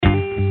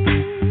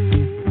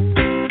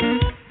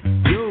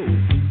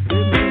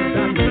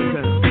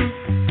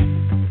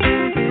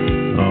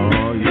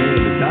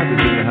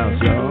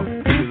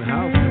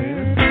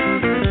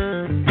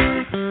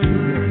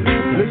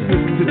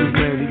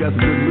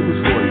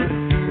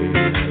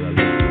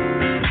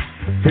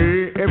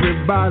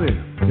Everybody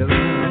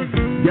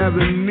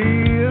gather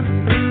near.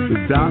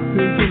 The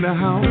doctor's in the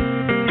house,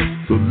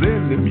 so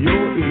lend him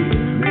your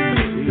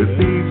ear. The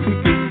things he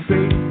can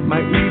say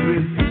might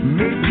even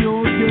make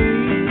your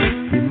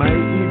day. He might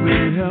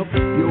even help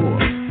your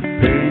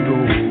pain go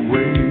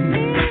away.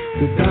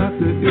 The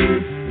doctor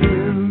is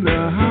in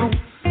the house.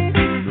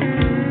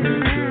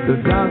 The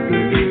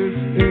doctor is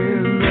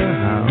in the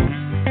house.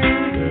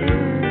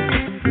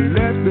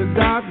 Let the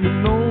doctor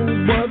know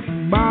what's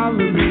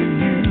bothering you.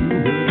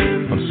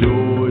 I'm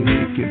sure he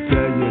can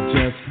tell you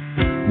just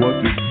what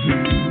to do.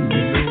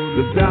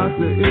 The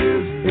doctor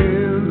is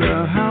in the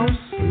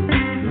house.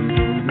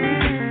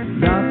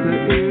 Doctor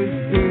is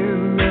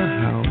in the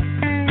house.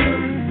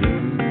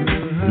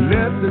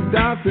 Let the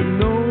doctor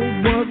know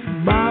what's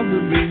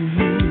bothering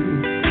you.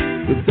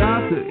 The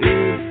doctor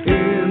is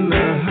in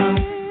the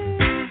house.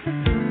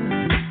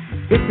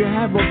 If you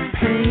have a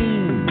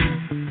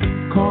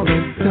pain, call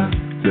the doctor.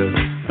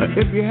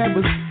 If you have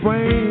a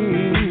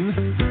sprain,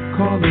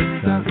 call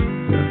the doctor.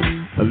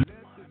 Let the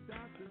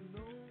doctor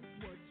know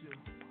what you're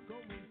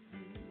going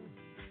through.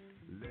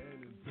 Let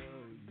him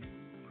tell you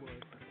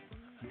what's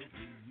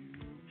getting you.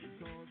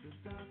 Because the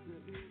doctor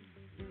is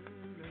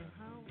in the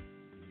house.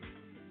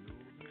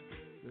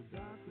 The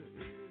doctor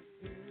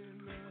is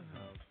in the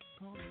house.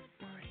 Call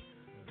the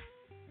doctor.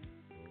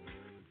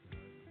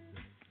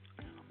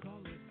 Call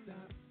the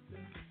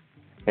doctor.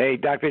 Hey,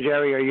 Dr.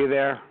 Jerry, are you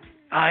there?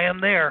 I am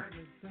there.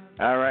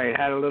 All right,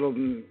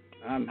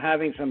 I'm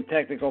having some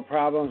technical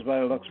problems,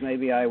 but it looks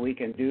maybe we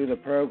can do the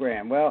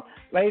program. Well,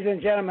 ladies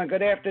and gentlemen,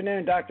 good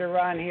afternoon. Dr.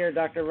 Ron here,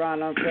 Dr.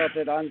 Ron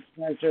Unfiltered,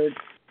 Uncensored,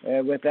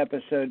 with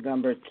episode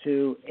number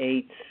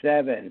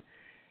 287.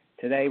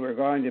 Today we're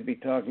going to be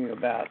talking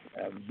about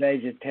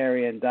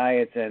vegetarian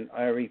diets and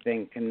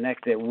everything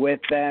connected with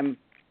them.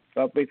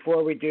 But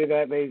before we do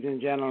that, ladies and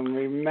gentlemen,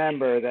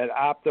 remember that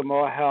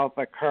optimal health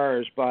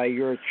occurs by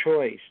your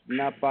choice,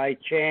 not by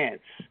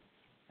chance.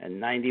 And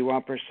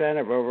 91%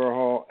 of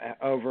overall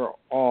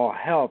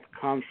health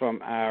comes from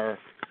our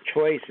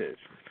choices.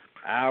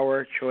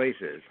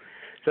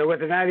 So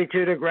with an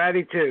attitude of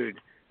gratitude,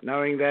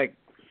 knowing that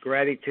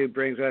gratitude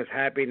brings us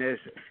happiness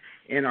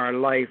in our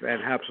life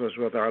and helps us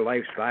with our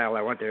lifestyle,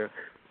 I want to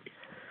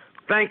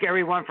thank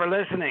everyone for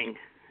listening.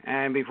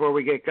 And before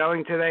we get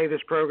going today,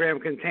 this program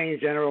contains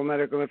general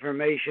medical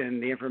information.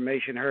 The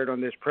information heard on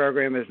this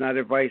program is not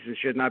advice and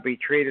should not be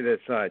treated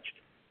as such.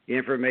 The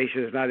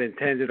information is not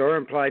intended or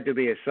implied to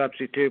be a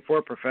substitute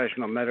for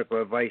professional medical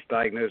advice,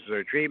 diagnosis,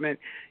 or treatment.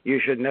 You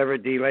should never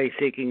delay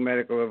seeking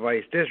medical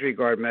advice,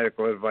 disregard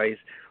medical advice,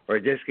 or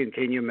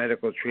discontinue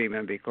medical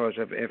treatment because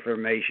of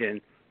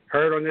information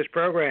heard on this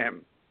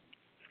program.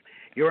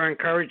 You are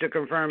encouraged to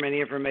confirm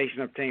any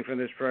information obtained from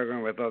this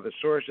program with other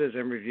sources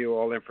and review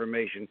all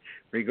information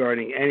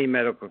regarding any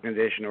medical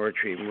condition or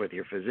treatment with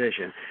your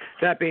physician.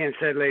 That being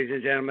said, ladies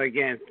and gentlemen,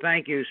 again,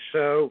 thank you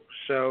so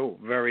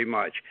very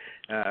much.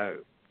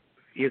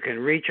 You can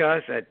reach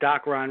us at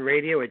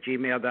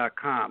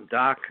docronradio@gmail.com,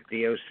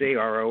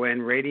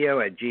 DocCron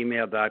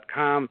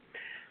radio@gmail.com.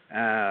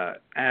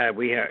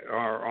 We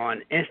are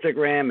on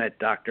Instagram at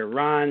Dr.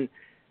 Ron,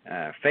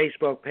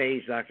 Facebook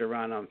page, Dr.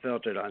 Ron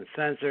Unfiltered,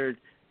 Uncensored.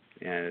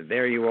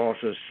 There you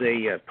also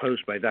see a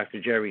post by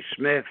Dr. Jerry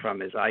Smith from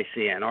his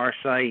ICNR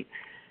site.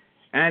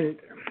 And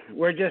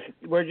we're just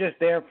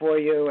there for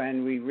you,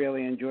 and we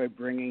really enjoy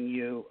bringing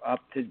you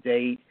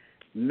up-to-date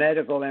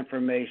medical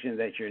information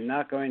that you're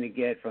not going to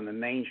get from the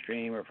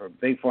mainstream or from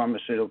big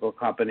pharmaceutical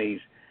companies,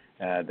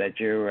 that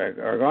you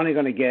are only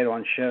going to get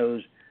on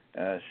shows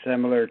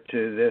similar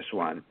to this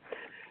one.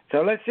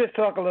 So let's just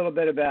talk a little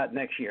bit about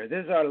next year.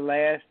 This is our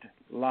last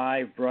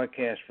live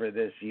broadcast for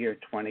this year,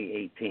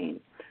 2018.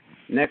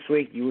 Next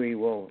week we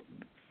will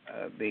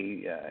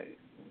be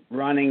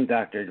running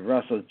Dr.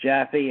 Russell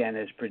Jaffe and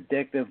his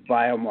predictive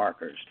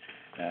biomarkers.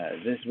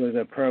 This was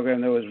a program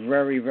that was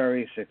very,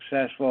 very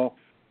successful.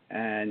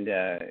 And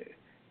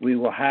we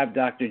will have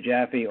Dr.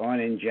 Jaffe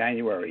on in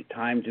January,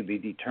 time to be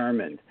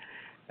determined.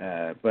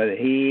 But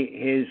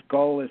his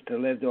goal is to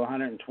live to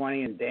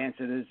 120 and dance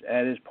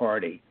at his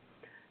party.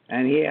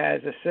 And he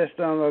has a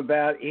system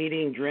about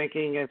eating,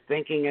 drinking, and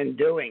thinking and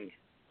doing,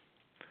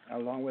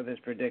 along with his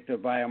predictive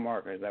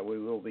biomarkers that we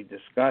will be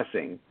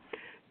discussing.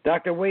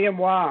 Dr. William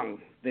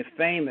Wong, the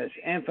famous,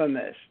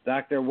 infamous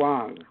Dr.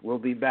 Wong, will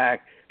be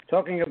back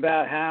talking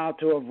about how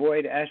to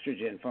avoid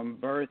estrogen from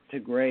birth to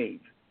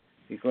grave.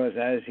 Because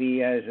as he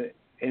has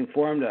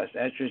informed us,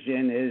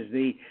 estrogen is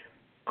the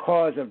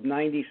cause of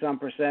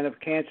 90-some% of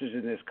cancers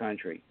in this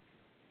country.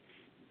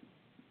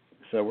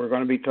 So we're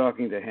going to be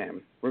talking to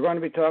him. We're going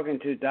to be talking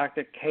to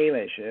Dr.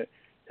 Kalish,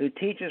 who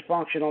teaches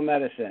functional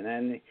medicine.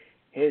 And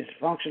his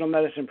functional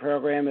medicine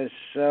program is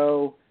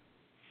so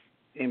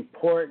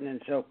important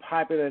and so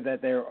popular that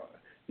they're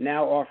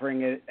now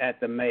offering it at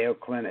the Mayo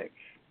Clinic.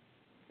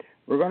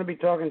 We're going to be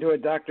talking to a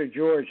Dr.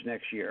 George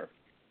next year.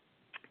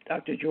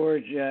 Dr.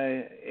 George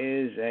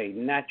is a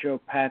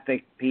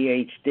naturopathic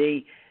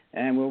PhD,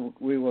 and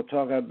we will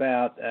talk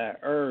about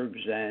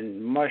herbs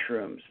and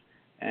mushrooms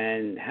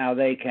and how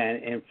they can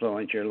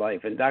influence your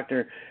life. And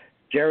Dr.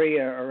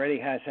 Jerry already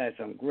has had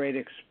some great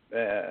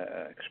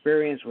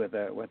experience with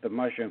the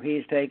mushroom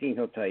he's taking.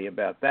 He'll tell you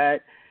about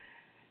that.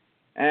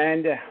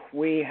 And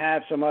we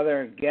have some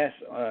other guests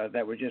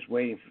that we're just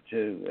waiting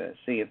to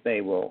see if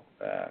they will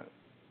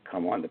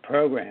come on the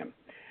program.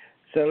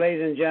 So,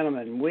 ladies and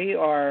gentlemen, we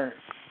are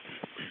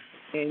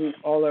in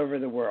all over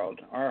the world.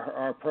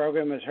 Our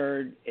program is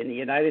heard in the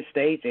United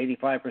States,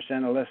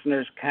 85% of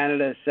listeners,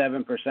 Canada,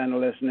 7%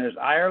 of listeners,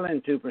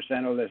 Ireland,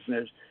 2% of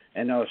listeners,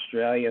 and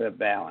Australia, the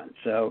balance.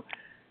 So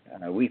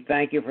we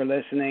thank you for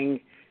listening.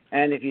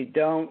 And if you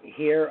don't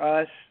hear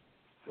us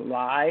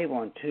live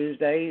on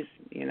Tuesdays,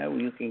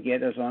 you can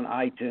get us on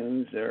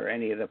iTunes or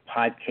any of the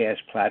podcast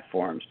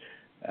platforms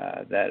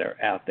that are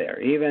out there.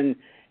 Even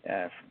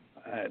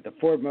the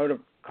Ford Motor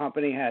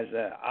Company has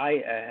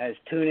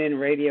TuneIn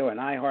Radio and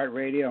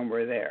iHeartRadio, and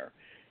we're there.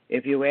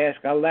 If you ask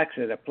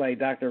Alexa to play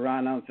Dr.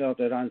 Ron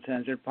Unfiltered,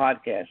 Uncensored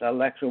podcast,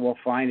 Alexa will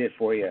find it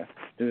for you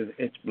through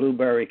its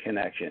Blueberry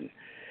connection.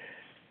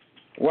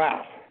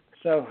 Wow.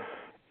 So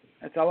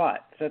that's a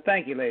lot. So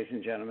thank you, ladies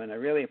and gentlemen. I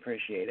really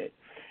appreciate it.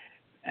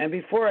 And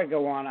before I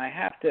go on,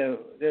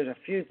 there's a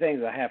few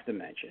things I have to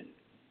mention,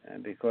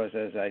 because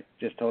as I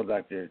just told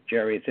Dr.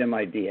 Jerry, it's in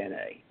my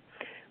DNA.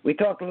 We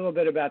talked a little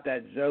bit about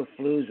that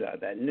Xofluza,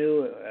 that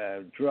new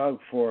drug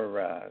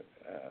for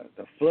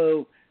the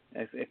flu.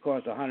 It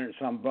costs $100 and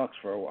some bucks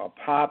for a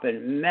pop, and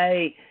it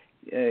may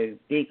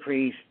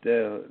decrease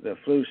the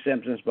flu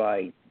symptoms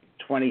by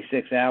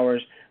 26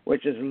 hours,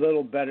 which is a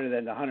little better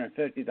than the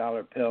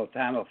 $150 pill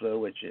Tamiflu,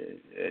 which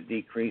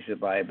decreases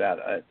by about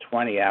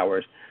 20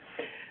 hours.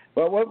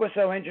 But what was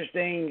so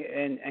interesting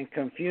and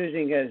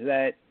confusing is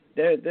that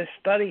this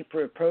study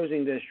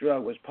proposing this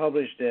drug was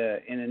published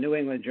in the New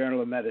England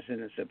Journal of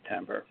Medicine in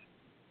September.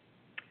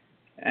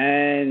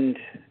 And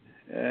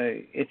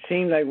it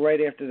seemed like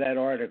right after that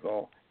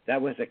article, that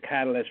was a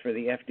catalyst for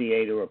the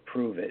FDA to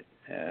approve it.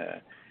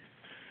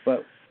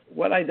 But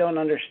what I don't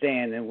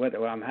understand and what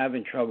I'm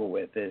having trouble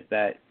with is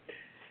that,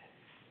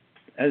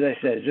 as I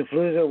said,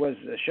 Xofluza was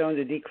shown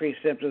to decrease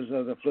symptoms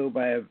of the flu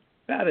by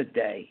about a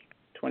day,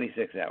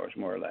 26 hours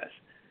more or less.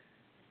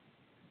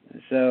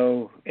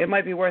 So it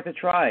might be worth a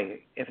try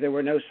if there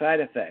were no side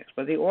effects.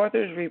 But the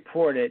authors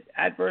reported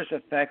adverse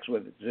effects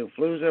with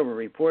Xofluza were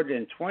reported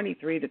in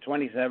 23 to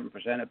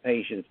 27% of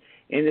patients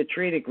in the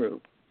treated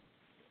group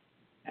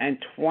and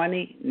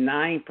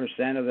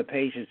 29% of the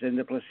patients in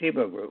the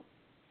placebo group.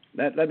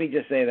 Let me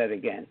just say that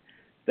again.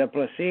 The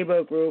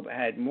placebo group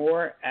had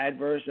more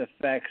adverse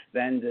effects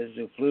than the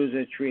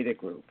Xofluza treated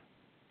group.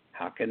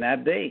 How can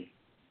that be?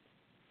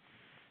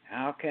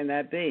 How can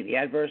that be? The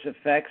adverse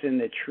effects in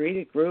the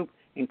treated group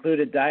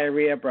included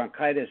diarrhea,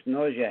 bronchitis,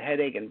 nausea,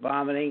 headache, and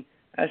vomiting.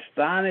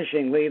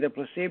 Astonishingly, the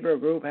placebo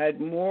group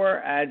had more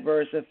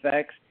adverse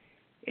effects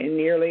in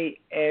nearly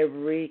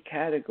every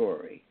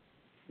category.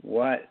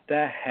 What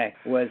the heck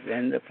was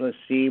in the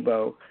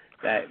placebo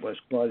that was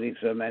causing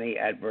so many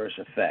adverse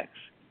effects?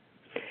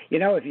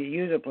 If you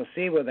use a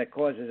placebo that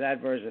causes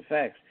adverse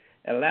effects,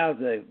 it allows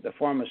the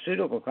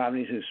pharmaceutical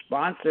companies who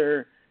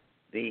sponsor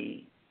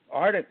the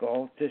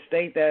article to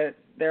state that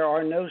there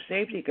are no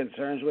safety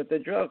concerns with the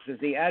drug, since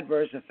the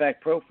adverse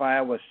effect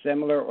profile was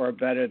similar or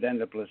better than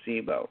the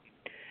placebo.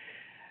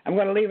 I'm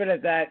going to leave it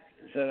at that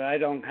so that I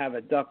don't have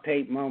a duct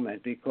tape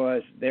moment,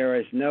 because there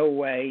is no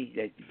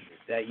way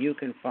that you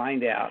can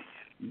find out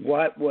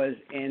what was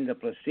in the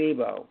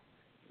placebo.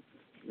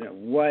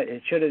 What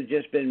it should have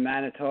just been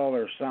mannitol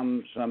or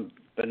some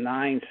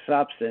benign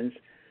substance,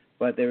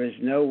 but there is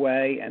no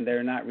way, and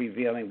they're not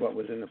revealing what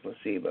was in the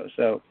placebo.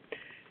 So,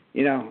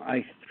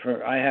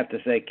 I have to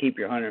say, keep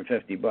your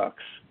 $150.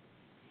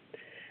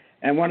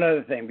 And one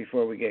other thing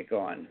before we get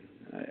going,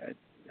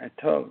 I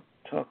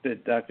talked to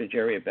Dr.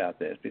 Jerry about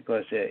this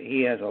because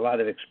he has a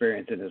lot of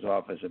experience in his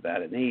office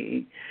about it.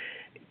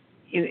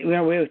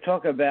 And we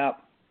talk about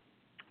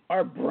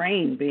our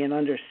brain being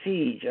under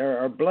siege,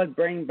 our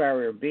blood-brain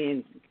barrier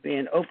being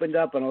opened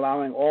up and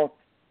allowing all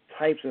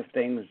types of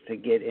things to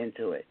get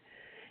into it.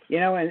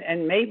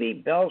 And maybe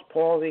Bell's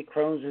palsy,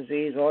 Crohn's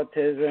disease,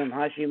 autism,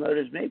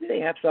 Hashimoto's, maybe they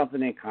have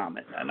something in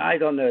common, and I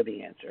don't know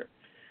the answer.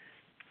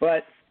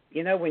 But,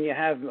 when you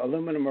have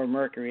aluminum or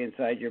mercury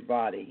inside your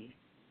body,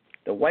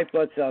 the white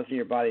blood cells in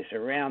your body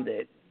surround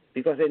it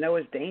because they know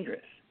it's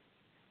dangerous.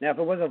 Now, if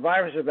it was a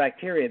virus or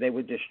bacteria, they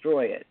would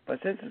destroy it. But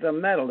since it's a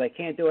metal, they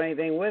can't do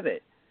anything with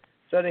it.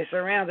 So they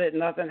surround it and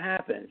nothing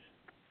happens.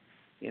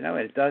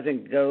 It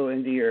doesn't go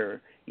into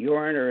your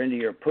urine or into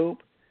your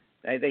poop.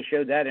 They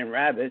showed that in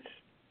rabbits.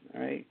 All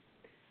right,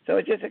 so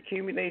it just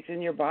accumulates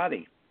in your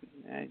body,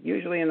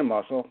 usually in the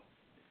muscle.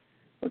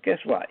 But guess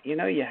what? You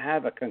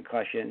have a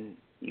concussion,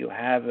 you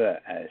have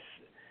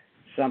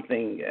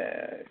something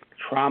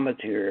trauma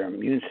to your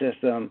immune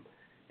system,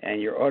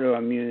 and your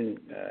autoimmune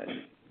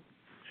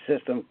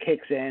system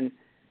kicks in.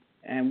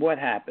 And what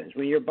happens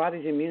when your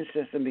body's immune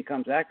system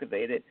becomes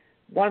activated?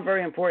 One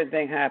very important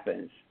thing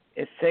happens: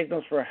 it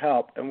signals for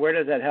help. And where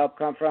does that help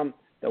come from?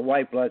 The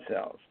white blood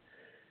cells.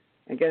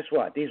 And guess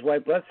what? These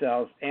white blood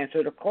cells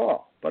answer the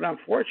call. But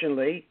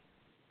unfortunately,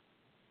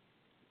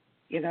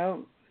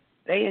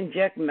 they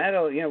inject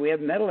metal. We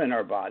have metal in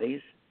our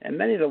bodies, and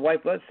many of the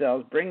white blood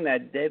cells bring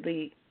that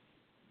deadly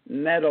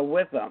metal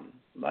with them,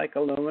 like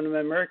aluminum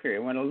and mercury.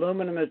 When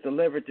aluminum is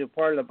delivered to a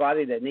part of the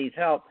body that needs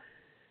help,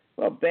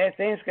 well, bad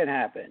things can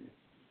happen,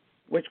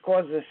 which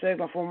causes a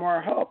signal for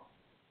more help,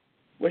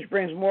 which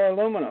brings more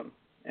aluminum,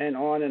 and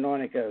on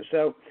it goes.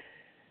 So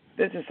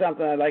this is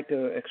something I'd like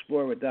to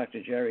explore with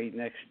Dr. Jerry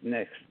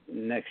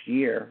next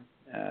year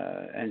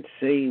and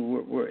see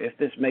if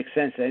this makes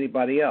sense to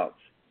anybody else.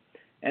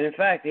 And in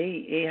fact,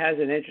 he has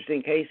an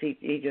interesting case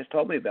he just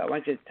told me about. Why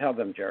don't you tell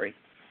them, Jerry?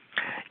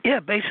 Yeah,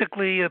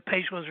 basically a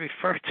patient was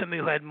referred to me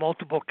who had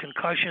multiple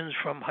concussions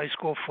from high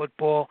school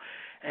football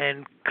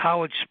and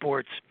college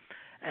sports.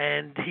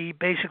 And he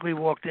basically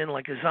walked in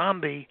like a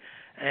zombie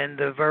and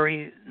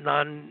very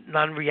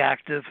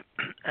non-reactive.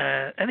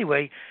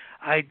 Anyway,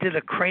 I did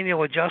a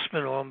cranial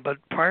adjustment on him, but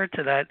prior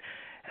to that,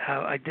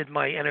 I did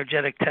my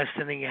energetic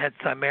testing. He had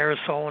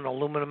thimerosal and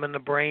aluminum in the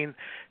brain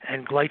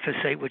and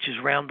glyphosate, which is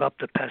Roundup,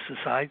 the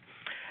pesticide.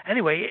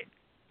 Anyway,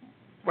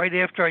 right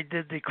after I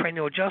did the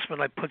cranial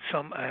adjustment, I put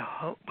some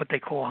what they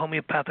call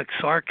homeopathic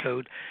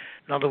Sarcode.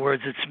 In other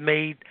words, it's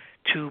made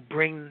to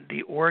bring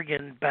the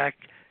organ back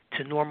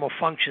to normal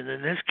function.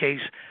 In this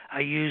case,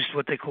 I used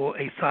what they call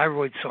a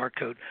thyroid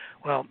Sarcode.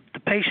 Well, the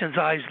patient's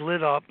eyes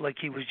lit up like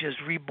he was just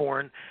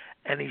reborn,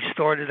 and he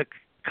started a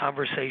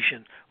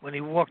conversation. When he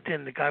walked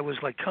in, the guy was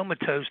like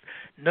comatose,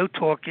 no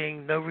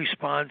talking, no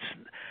response,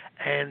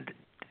 and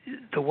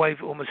the wife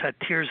almost had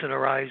tears in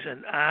her eyes,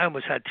 and I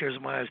almost had tears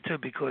in my eyes too,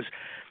 because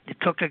you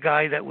took a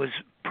guy that was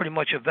pretty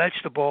much a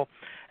vegetable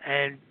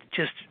and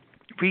just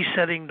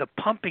resetting the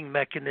pumping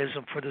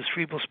mechanism for the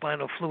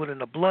cerebrospinal fluid in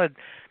the blood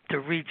to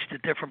reach the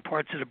different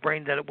parts of the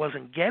brain that it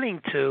wasn't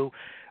getting to,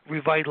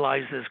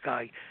 revitalize this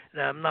guy.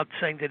 Now, I'm not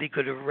saying that he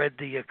could have read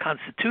the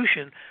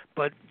Constitution,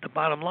 but the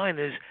bottom line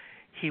is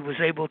he was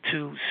able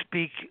to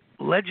speak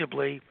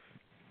legibly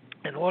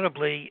and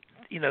audibly,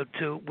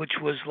 to which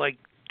was like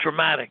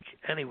dramatic.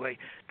 Anyway,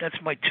 that's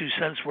my 2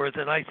 cents worth,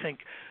 and I think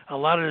a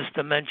lot of this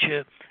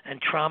dementia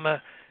and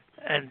trauma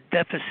and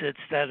deficits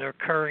that are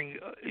occurring,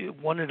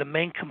 one of the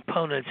main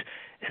components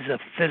is a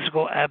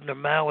physical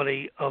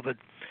abnormality of an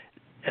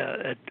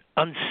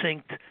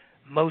unsynced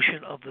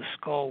motion of the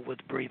skull with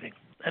breathing.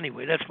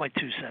 Anyway, that's my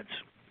 2 cents.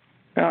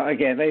 Well,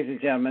 again, ladies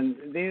and gentlemen,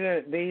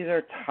 these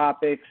are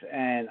topics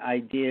and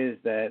ideas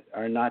that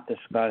are not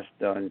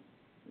discussed on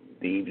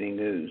the evening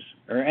news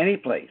or any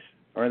place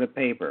or the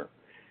paper,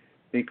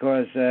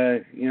 because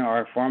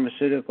our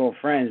pharmaceutical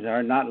friends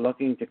are not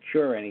looking to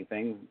cure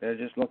anything. They're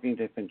just looking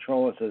to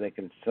control it so they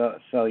can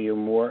sell you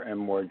more and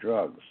more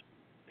drugs.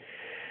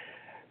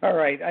 All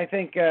right, I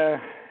think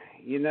that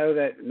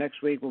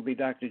next week will be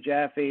Dr.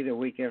 Jaffe. The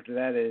week after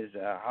that is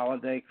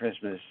holiday,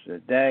 Christmas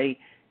Day.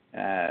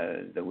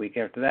 The week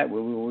after that,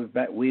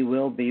 we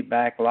will be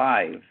back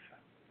live,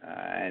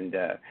 and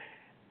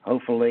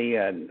hopefully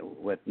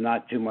with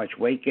not too much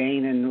weight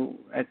gain. And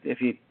if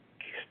you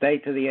stay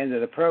to the end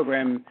of the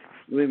program,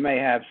 we may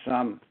have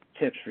some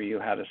tips for you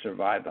how to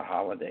survive the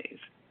holidays.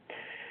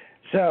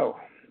 So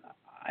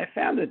I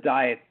found a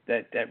diet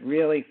that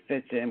really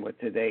fits in with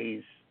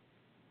today's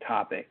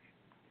topic.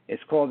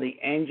 It's called the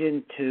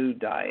Engine 2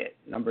 diet,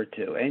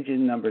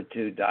 Engine number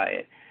 2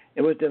 diet.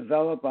 It was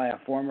developed by a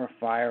former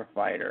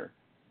firefighter,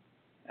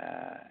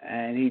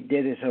 and he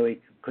did it so he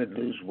could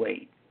lose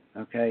weight,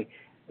 okay?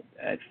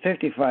 At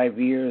 55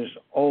 years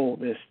old,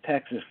 this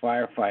Texas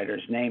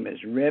firefighter's name is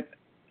Rip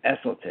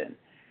Esselstyn,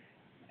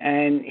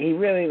 and he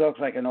really looks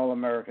like an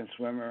all-American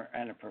swimmer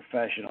and a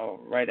professional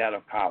right out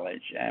of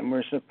college. And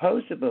we're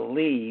supposed to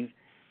believe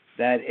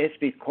that it's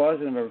because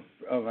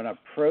of an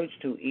approach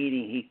to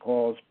eating he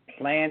calls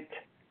plant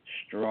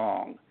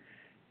strong.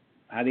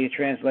 How do you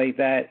translate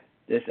that?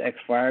 This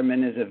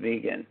ex-fireman is a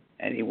vegan,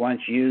 and he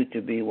wants you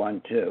to be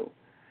one too.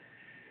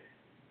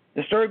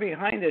 The story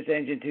behind this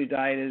Engine 2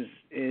 diet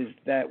is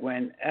that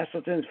when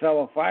Esselstyn's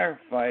fellow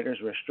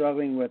firefighters were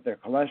struggling with their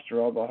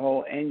cholesterol, the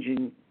whole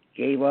engine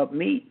gave up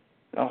meat,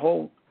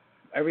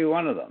 every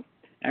one of them.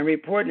 And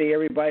reportedly,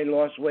 everybody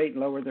lost weight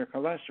and lowered their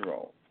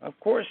cholesterol. Of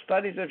course,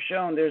 studies have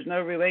shown there's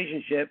no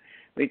relationship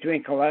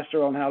between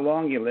cholesterol and how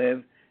long you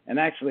live. And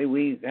actually,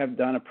 we have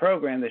done a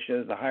program that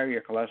shows the higher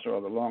your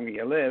cholesterol, the longer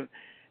you live.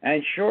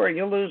 And sure,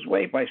 you'll lose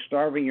weight by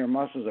starving your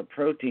muscles of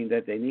protein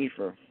that they need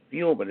for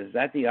fuel, but is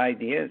that the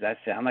idea? Does that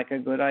sound like a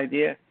good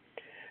idea?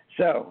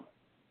 So,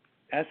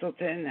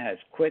 Esselstyn has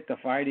quit the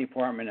fire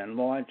department and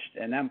launched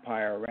an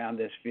empire around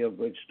this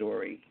feel-good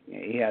story.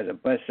 He has a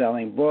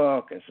best-selling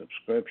book, a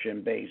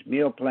subscription-based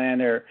meal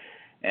planner,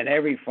 and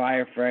every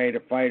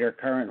firefighter,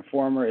 current and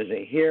former, is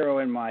a hero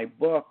in my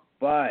book,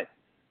 but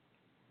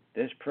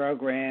this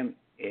program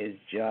is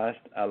just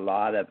a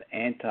lot of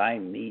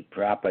anti-meat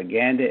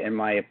propaganda, in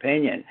my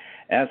opinion.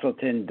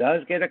 Esselstyn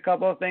does get a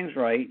couple of things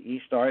right. He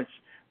starts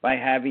by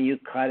having you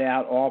cut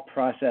out all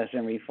processed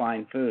and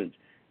refined foods,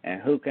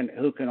 and who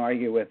can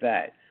argue with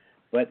that?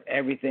 But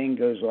everything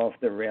goes off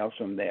the rails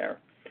from there.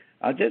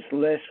 I'll just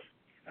list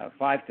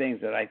 5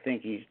 things that I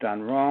think he's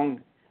done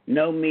wrong.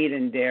 No meat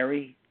and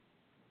dairy,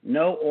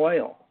 no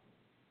oil,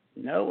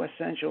 no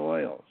essential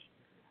oils,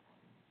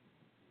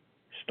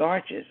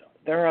 starches.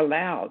 They're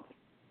allowed.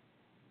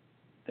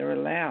 They're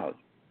allowed.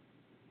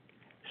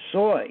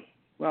 Soy.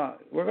 Well,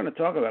 we're going to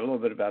talk about a little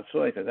bit about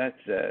soy because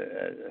that's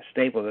a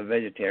staple of the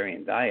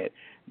vegetarian diet.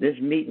 This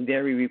meat and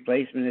dairy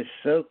replacement is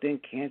soaked in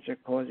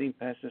cancer-causing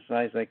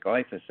pesticides like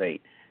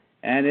glyphosate,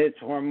 and it's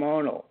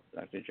hormonal.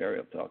 Dr. Jerry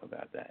will talk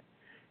about that.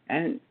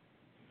 And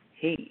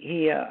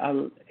he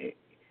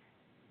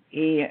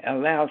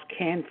allows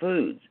canned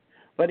foods,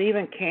 but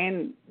even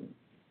canned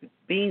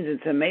beans and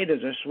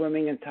tomatoes are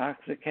swimming in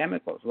toxic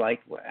chemicals.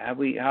 Like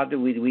we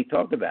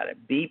talked about it,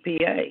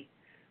 BPA.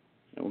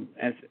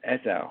 As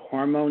a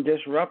hormone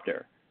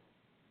disruptor.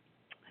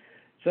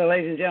 So,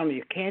 ladies and gentlemen,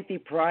 you can't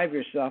deprive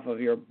yourself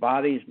of your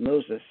body's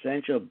most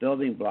essential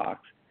building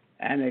blocks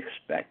and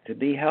expect to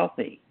be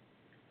healthy.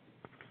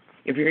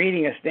 If you're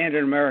eating a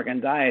standard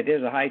American diet,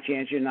 there's a high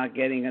chance you're not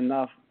getting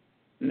enough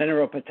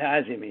mineral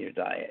potassium in your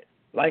diet.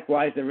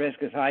 Likewise, the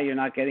risk is high you're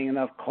not getting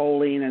enough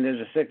choline, and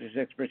there's a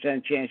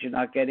 66% chance you're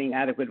not getting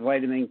adequate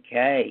vitamin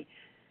K.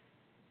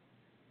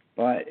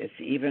 But it's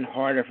even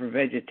harder for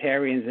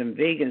vegetarians and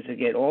vegans to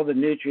get all the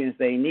nutrients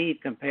they need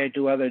compared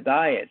to other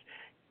diets.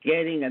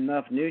 Getting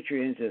enough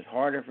nutrients is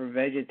harder for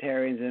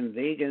vegetarians and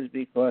vegans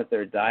because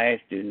their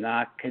diets do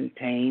not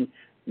contain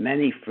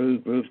many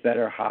food groups that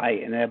are high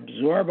in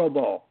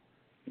absorbable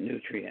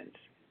nutrients.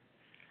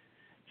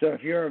 So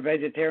if you're a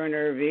vegetarian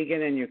or a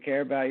vegan and you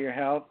care about your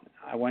health,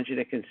 I want you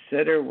to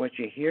consider what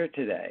you hear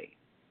today.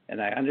 And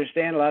I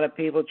understand a lot of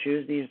people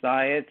choose these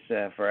diets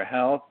for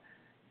health,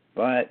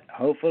 but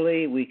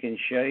hopefully we can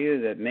show you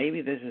that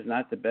maybe this is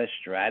not the best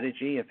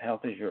strategy if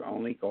health is your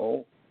only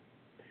goal.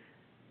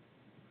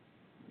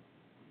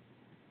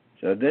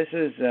 So this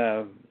is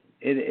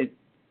it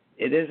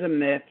is a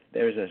myth.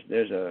 There's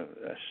a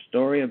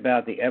story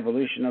about the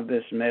evolution of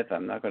this myth.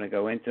 I'm not going to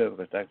go into it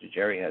because Dr.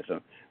 Jerry has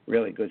some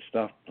really good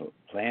stuff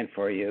planned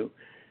for you.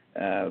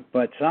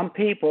 But some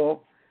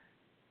people,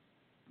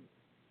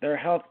 their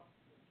health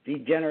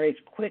degenerates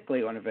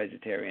quickly on a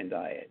vegetarian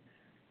diet.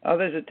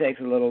 Others, it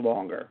takes a little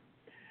longer.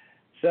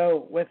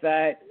 So with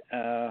that,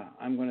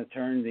 I'm going to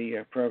turn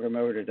the program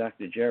over to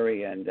Dr.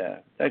 Jerry. And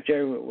Dr.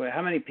 Jerry,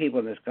 how many people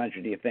in this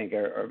country do you think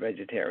are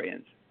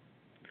vegetarians?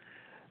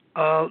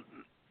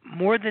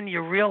 More than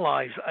you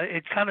realize.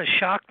 It kind of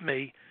shocked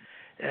me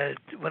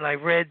when I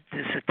read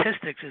the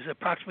statistics. Is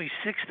approximately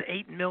 6 to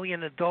 8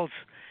 million adults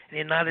in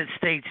the United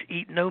States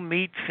eat no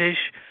meat,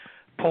 fish,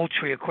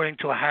 poultry, according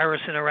to a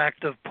Harris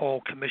Interactive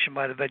poll commissioned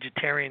by the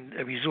Vegetarian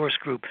Resource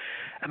Group.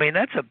 I mean,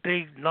 that's a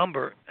big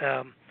number.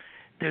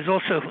 There's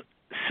also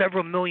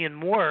several million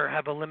more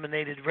have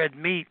eliminated red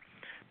meat,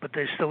 but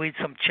they still eat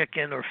some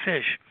chicken or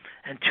fish.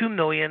 And 2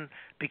 million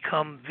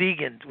become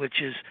vegan,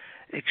 which is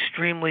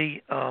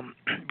extremely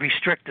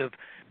restrictive.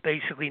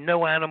 Basically,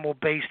 no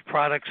animal-based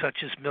products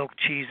such as milk,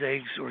 cheese,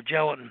 eggs, or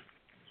gelatin.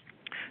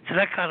 So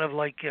that kind of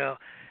like,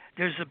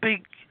 there's a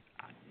big,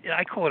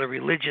 I call it a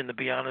religion, to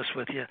be honest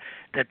with you,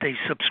 that they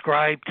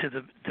subscribe to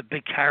the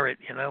big carrot,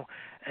 you know.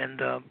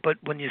 And but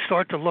when you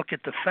start to look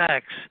at the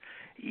facts,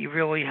 you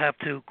really have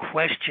to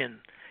question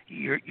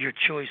your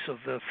choice of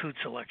food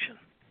selection.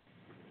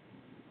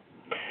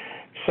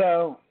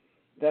 So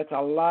that's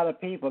a lot of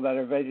people that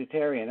are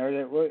vegetarian. Are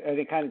they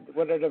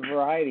what are the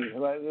varieties?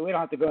 We don't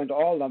have to go into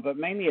all of them, but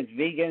mainly it's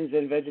vegans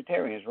and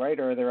vegetarians, right?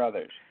 Or are there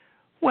others?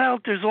 Well,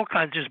 there's all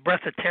kinds, just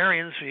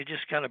breatharians, so you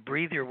just kind of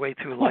breathe your way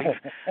through life.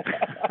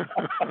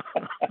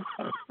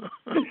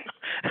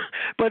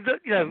 But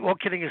all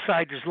kidding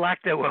aside, there's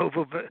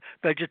lacto-ovo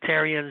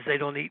vegetarians. They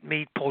don't eat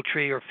meat,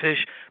 poultry, or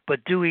fish,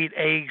 but do eat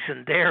eggs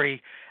and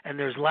dairy. And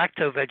there's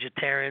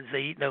lacto-vegetarians.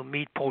 They eat no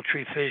meat,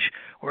 poultry, fish,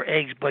 or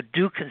eggs, but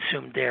do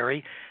consume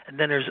dairy. And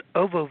then there's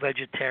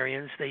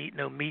ovo-vegetarians. They eat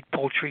no meat,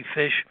 poultry,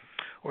 fish,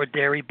 or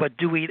dairy, but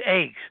do eat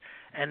eggs.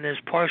 And there's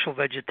partial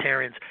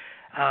vegetarians.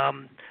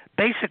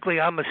 Basically,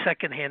 I'm a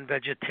second-hand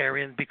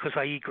vegetarian because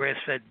I eat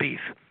grass-fed beef.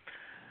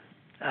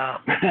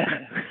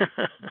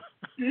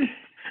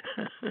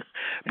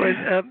 But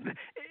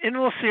in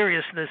all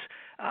seriousness,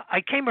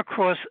 I came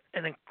across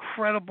an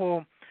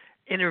incredible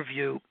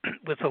interview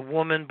with a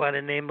woman by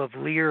the name of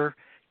Lear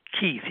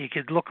Keith. You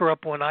could look her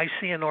up on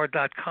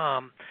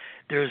ICNR.com.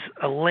 There's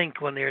a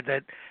link on there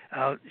that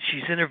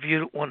she's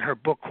interviewed on her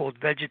book called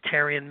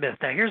Vegetarian Myth.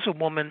 Now, here's a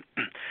woman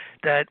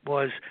that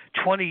was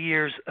 20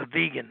 years a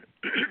vegan.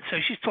 So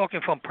she's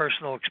talking from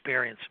personal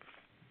experience.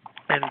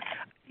 And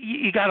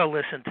you got to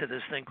listen to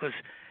this thing because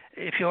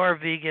if you are a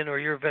vegan or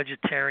you're a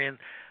vegetarian,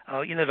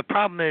 the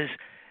problem is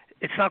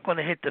it's not going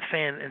to hit the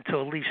fan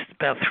until at least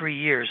about 3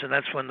 years, and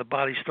that's when the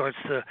body starts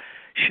to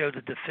show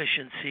the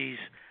deficiencies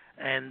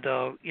and,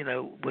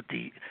 with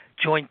the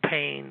joint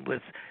pain,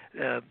 with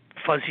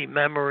fuzzy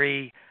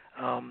memory,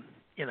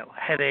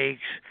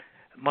 headaches,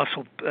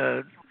 muscle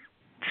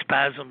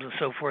spasms, and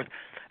so forth.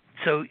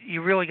 So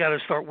you really got to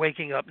start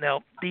waking up.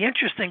 Now, the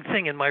interesting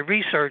thing in my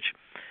research,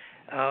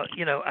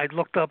 I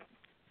looked up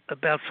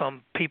about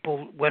some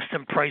people,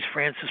 Weston Price,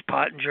 Francis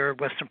Pottinger.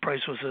 Weston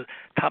Price was a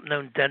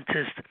top-known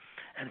dentist,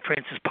 and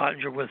Francis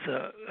Pottinger was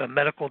a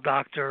medical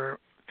doctor,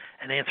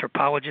 an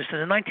anthropologist. In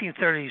the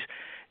 1930s,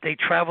 they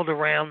traveled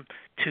around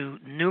to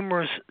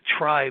numerous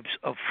tribes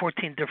of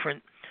 14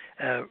 different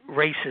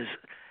races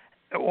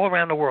all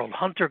around the world,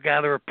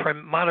 hunter-gatherer,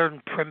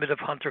 modern primitive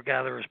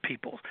hunter-gatherers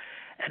peoples,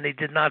 and they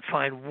did not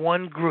find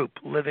one group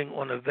living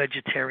on a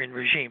vegetarian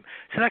regime.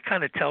 So that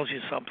kind of tells you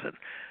something.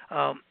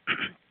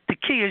 The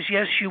key is,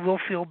 yes, you will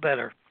feel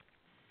better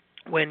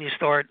when you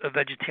start a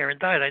vegetarian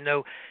diet. I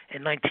know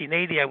in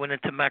 1980 I went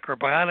into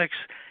macrobiotics.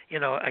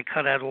 I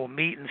cut out all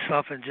meat and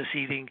stuff and just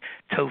eating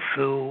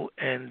tofu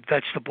and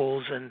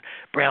vegetables and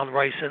brown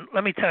rice. And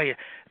let me tell you,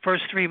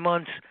 first 3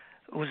 months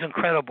it was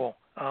incredible.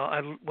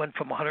 I went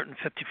from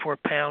 154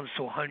 pounds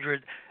to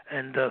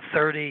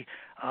 130.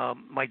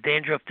 My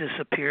dandruff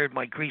disappeared.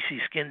 My greasy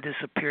skin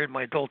disappeared.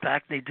 My adult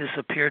acne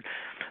disappeared.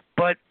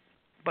 But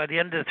by the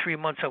end of the 3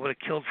 months, I would have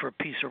killed for a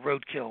piece of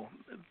roadkill,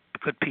 a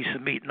good piece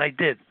of meat, and I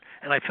did.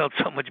 And I felt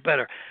so much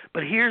better.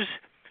 But here's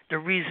the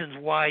reasons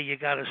why you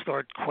got to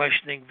start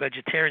questioning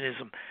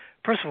vegetarianism.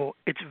 First of all,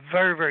 it's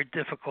very, very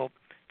difficult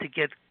to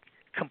get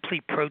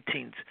complete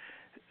proteins,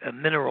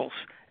 minerals,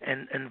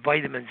 and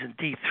vitamins and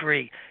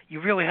D3.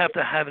 You really have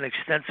to have an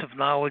extensive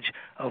knowledge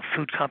of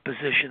food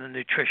composition and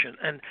nutrition.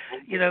 And,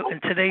 in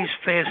today's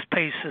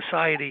fast-paced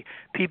society,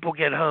 people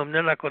get home,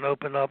 they're not going to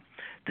open up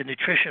the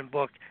nutrition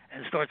book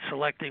and start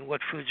selecting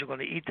what foods you're going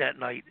to eat that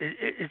night.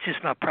 It's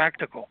just not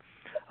practical.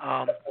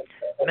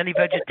 Many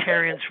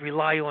vegetarians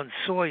rely on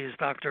soy, as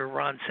Dr.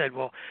 Ron said.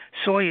 Well,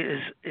 soy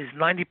is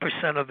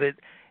 90% of it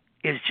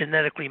is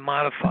genetically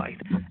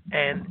modified,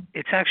 and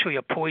it's actually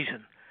a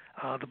poison.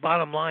 The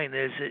bottom line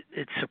is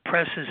it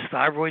suppresses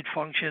thyroid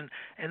function,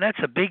 and that's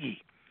a biggie.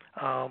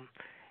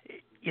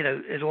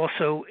 It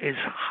also is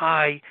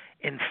high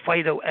in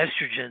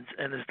phytoestrogens,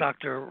 and as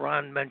Dr.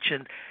 Ron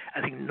mentioned,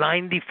 I think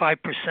 95%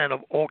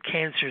 of all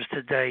cancers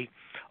today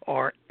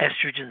are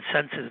estrogen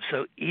sensitive.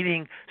 So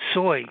eating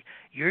soy,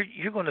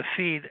 you're going to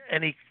feed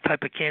any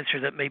type of cancer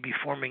that may be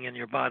forming in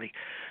your body.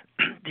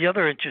 The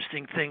other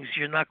interesting things,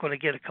 you're not going to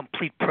get a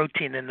complete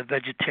protein in the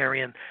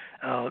vegetarian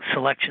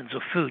selections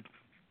of food.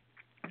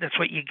 That's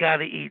why you got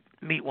to eat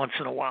meat once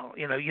in a while.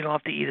 You don't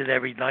have to eat it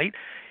every night.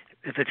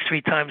 If it's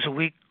 3 times a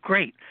week,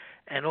 great.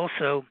 And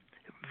also,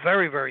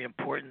 very, very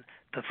important,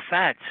 the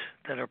fats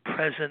that are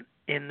present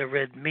in the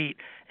red meat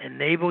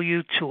enable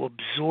you to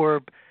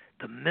absorb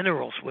the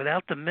minerals.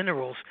 Without the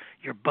minerals,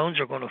 your bones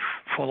are going to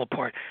fall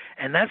apart.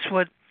 And that's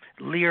what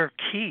Lear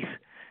Keith,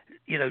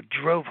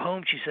 drove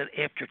home. She said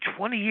after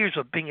 20 years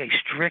of being a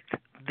strict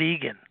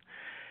vegan,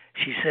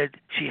 she said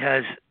she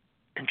has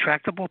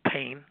intractable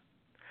pain.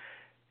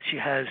 She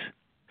has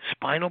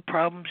spinal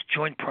problems,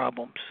 joint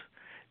problems,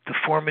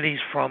 deformities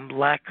from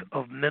lack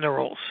of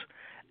minerals.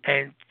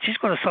 And she's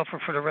going to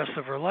suffer for the rest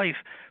of her life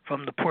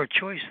from the poor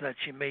choice that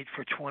she made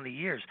for 20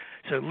 years.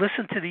 So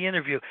listen to the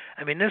interview.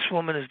 I mean, this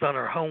woman has done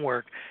her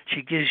homework.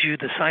 She gives you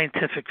the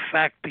scientific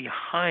fact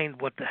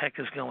behind what the heck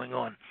is going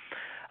on.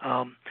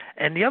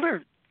 And the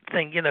other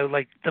thing,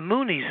 like the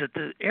Moonies at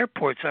the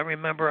airports, I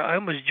remember I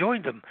almost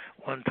joined them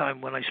one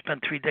time when I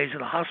spent 3 days in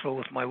the hospital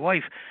with my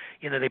wife.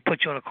 They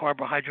put you on a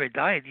carbohydrate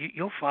diet.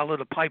 You'll follow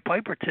the Pied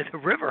Piper to the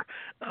river.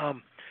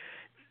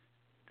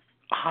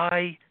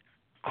 High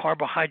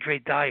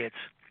carbohydrate diets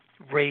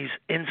raise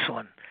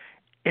insulin.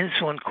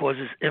 Insulin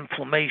causes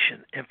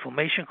inflammation.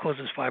 Inflammation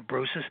causes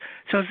fibrosis.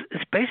 So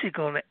it's basically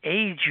going to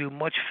age you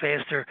much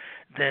faster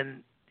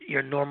than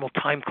your normal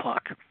time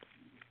clock.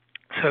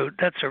 So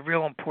that's a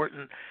real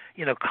important,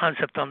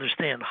 concept to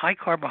understand. High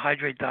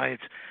carbohydrate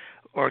diets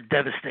are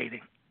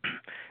devastating.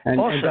 And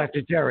Also,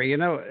 Dr. Terry,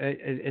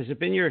 has it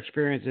been your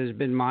experience? Has it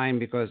been mine?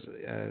 Because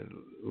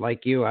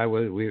like you,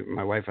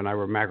 my wife and I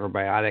were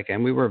macrobiotic,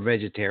 and we were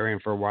vegetarian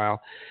for a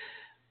while.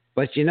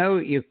 But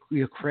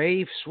you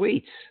crave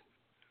sweets.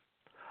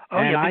 Oh,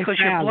 and yeah, because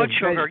your blood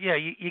sugar,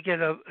 you get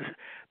a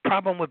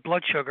problem with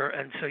blood sugar,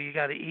 and so you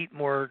got to eat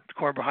more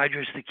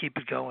carbohydrates to keep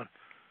it going.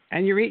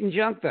 And you're eating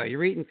junk, though.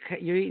 You're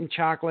eating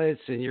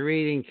chocolates and you're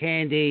eating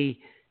candy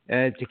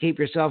to keep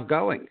yourself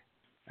going.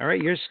 All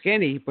right, you're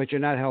skinny, but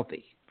you're not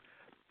healthy.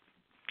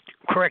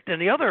 Correct.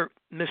 And the other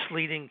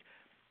misleading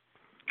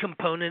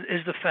component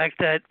is the fact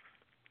that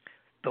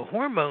the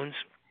hormones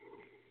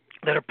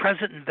that are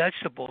present in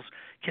vegetables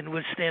can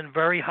withstand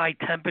very high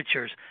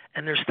temperatures,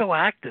 and they're still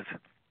active.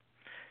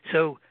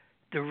 So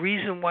the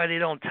reason why they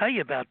don't tell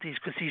you about these,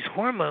 because these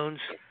hormones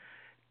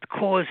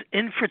cause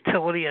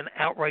infertility and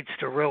outright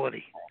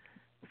sterility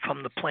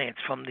from the plants,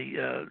 from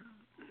the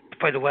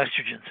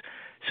phytoestrogens.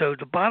 So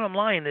the bottom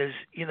line is,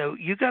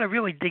 you got to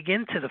really dig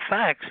into the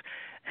facts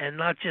and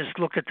not just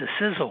look at the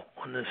sizzle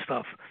on this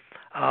stuff.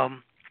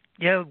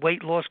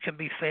 Weight loss can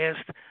be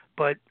fast,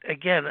 but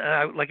again,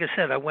 like I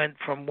said, I went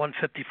from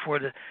 154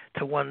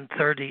 to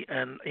 130,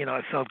 and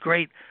I felt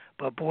great.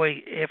 But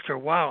boy, after a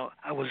while,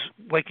 I was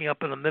waking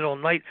up in the middle of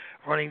the night,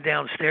 running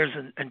downstairs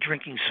and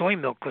drinking soy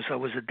milk because I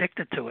was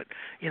addicted to it.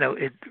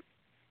 It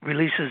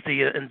releases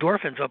the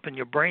endorphins up in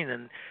your brain,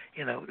 and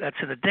that's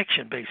an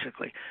addiction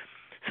basically.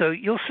 So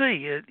you'll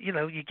see,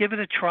 you give it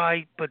a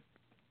try, but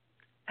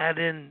add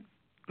in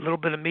a little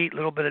bit of meat, a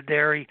little bit of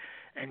dairy,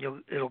 and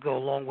it'll go a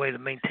long way to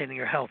maintaining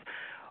your health.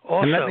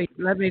 Also, and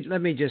let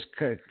me just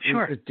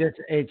Sure.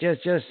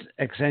 just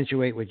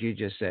accentuate what you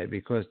just said,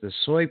 because the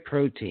soy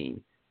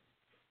protein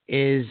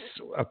is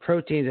a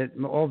protein that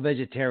all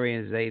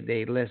vegetarians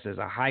they list as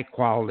a high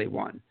quality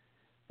one.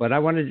 But I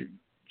want to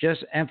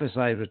just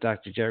emphasize what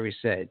Dr. Jerry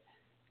said.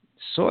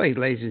 Soy,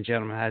 ladies and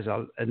gentlemen, has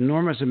an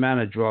enormous amount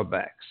of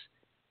drawbacks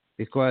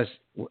because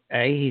what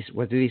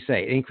did he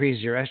say? It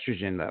increases your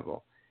estrogen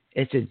level.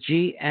 It's a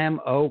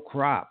GMO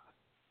crop.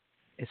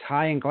 It's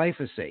high in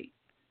glyphosate.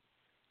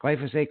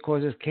 Glyphosate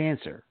causes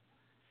cancer.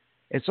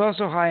 It's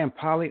also high in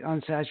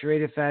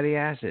polyunsaturated fatty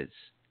acids.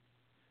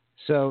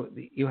 So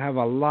you have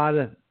a lot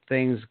of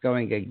things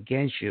going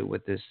against you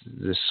with the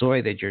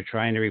soy that you're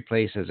trying to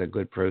replace as a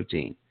good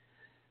protein.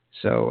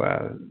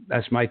 So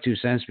that's my 2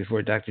 cents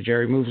before Dr.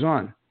 Jerry moves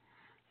on.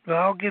 Well,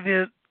 I'll give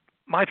you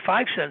my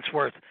 5 cents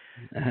worth.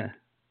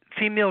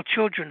 Female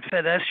children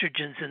fed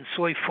estrogens in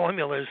soy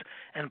formulas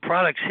and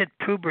products hit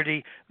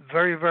puberty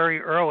very,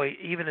 very early,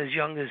 even as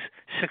young as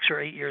 6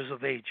 or 8 years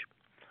of age.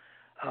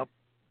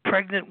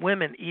 Pregnant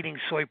women eating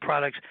soy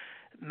products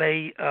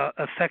may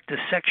affect the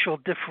sexual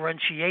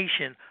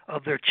differentiation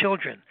of their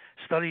children.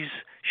 Studies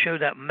show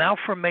that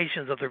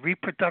malformations of the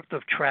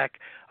reproductive tract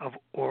of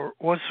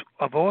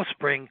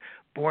offspring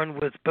born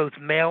with both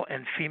male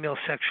and female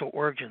sexual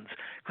organs,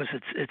 because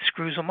it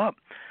screws them up.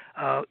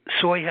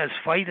 Soy has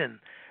phytin,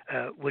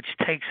 which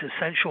takes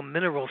essential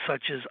minerals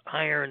such as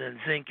iron and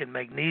zinc and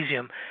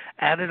magnesium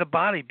out of the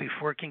body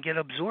before it can get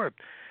absorbed.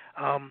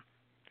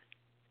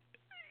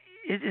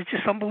 It's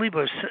just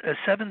unbelievable. A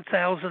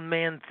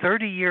 7,000-man,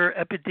 30-year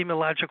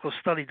epidemiological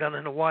study done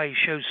in Hawaii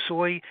shows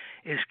soy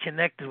is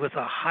connected with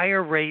a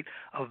higher rate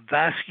of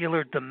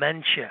vascular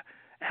dementia,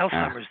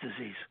 Alzheimer's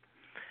disease.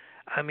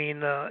 I mean,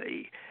 the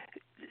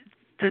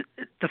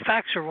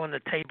facts are on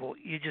the table.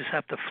 You just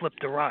have to flip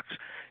the rocks.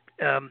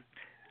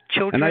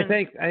 Children. And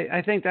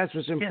I think that's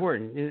what's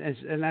important,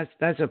 and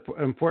that's an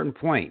important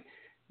point.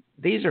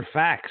 These are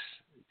facts.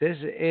 This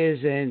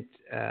isn't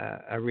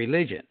a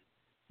religion.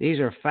 These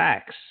are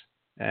facts.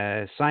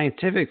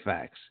 Scientific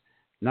facts,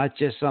 not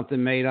just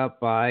something made up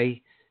by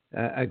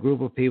a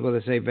group of people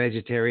that say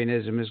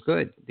vegetarianism is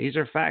good. These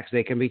are facts.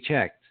 They can be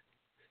checked.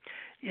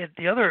 Yeah,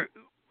 the other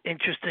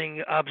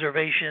interesting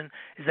observation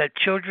is that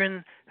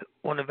children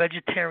on a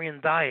vegetarian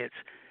diet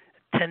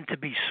tend to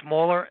be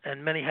smaller,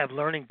 and many have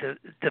learning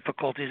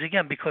difficulties,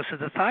 again, because of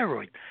the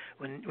thyroid.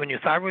 When your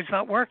thyroid's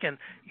not working,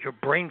 your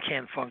brain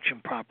can't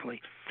function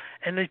properly.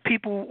 And the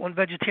people on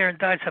vegetarian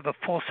diets have a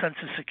false sense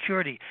of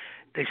security.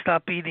 They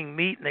stop eating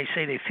meat and they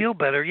say they feel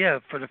better. Yeah,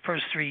 for the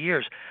first 3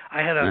 years.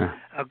 I had a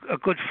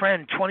good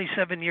friend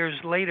 27 years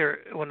later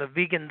on a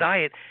vegan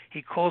diet.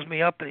 He calls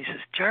me up and he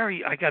says,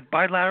 Jerry, I got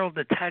bilateral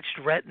detached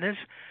retinas.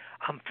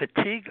 I'm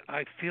fatigued.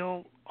 I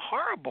feel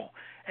horrible.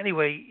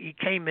 Anyway, he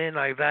came in.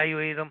 I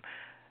evaluated him.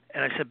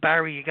 And I said,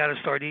 Barry, you got to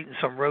start eating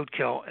some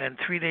roadkill. And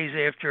 3 days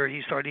after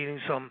he started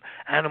eating some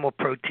animal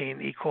protein,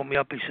 he called me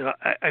up. He said,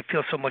 I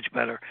feel so much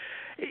better.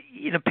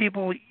 You know,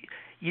 people,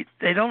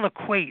 they don't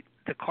equate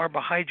the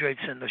carbohydrates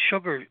and the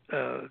sugar,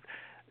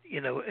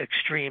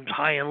 extremes,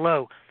 high and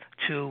low,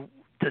 to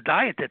the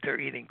diet that they're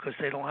eating, because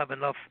they don't have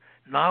enough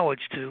knowledge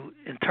to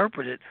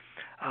interpret it.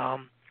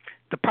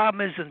 The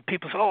problem is that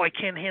people say, I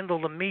can't handle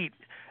the meat.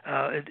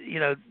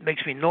 It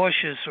makes me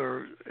nauseous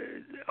or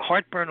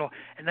heartburn,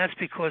 and that's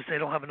because they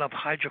don't have enough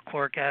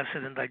hydrochloric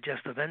acid and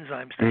digestive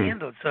enzymes to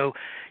handle it. So,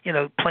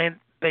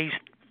 plant-based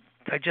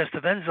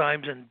digestive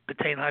enzymes and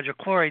betaine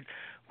hydrochloride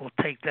will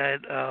take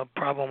that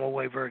problem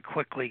away very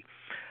quickly.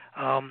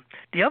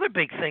 The other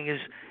big thing is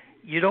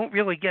you don't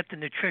really get the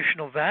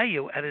nutritional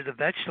value out of the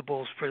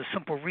vegetables for the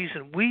simple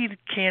reason we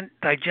can't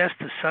digest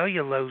the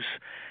cellulose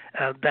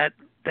that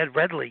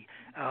readily.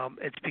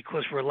 It's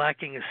because we're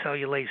lacking a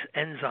cellulase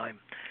enzyme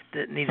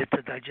that needed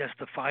to digest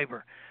the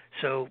fiber.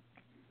 So,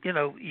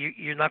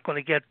 you're not going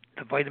to get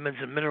the vitamins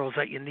and minerals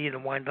that you need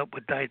and wind up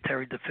with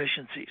dietary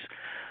deficiencies.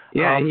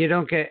 Yeah, and you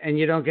don't get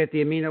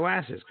the amino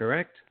acids,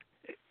 correct?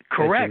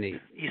 Correct.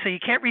 You say you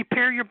can't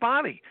repair your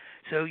body,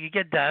 so you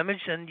get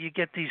damaged, and you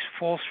get these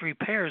false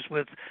repairs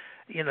with,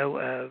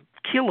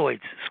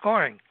 keloids,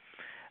 scarring.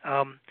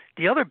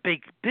 The other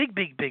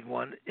big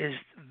one is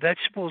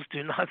vegetables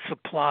do not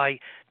supply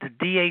the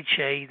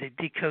DHA, the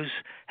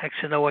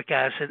docosahexaenoic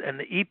acid, and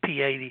the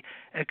EPA, the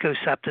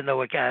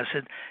eicosapentaenoic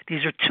acid.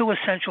 These are two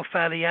essential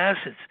fatty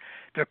acids.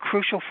 They're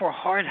crucial for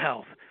heart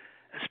health,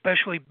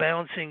 especially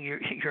balancing your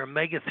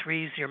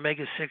omega-3s, your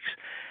omega-6,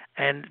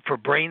 and for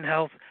brain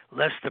health,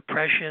 less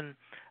depression,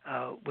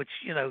 which,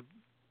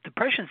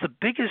 depression is the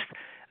biggest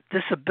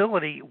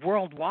disability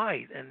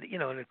worldwide, and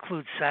it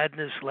includes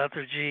sadness,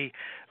 lethargy,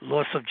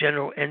 loss of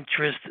general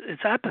interest.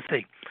 It's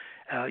apathy.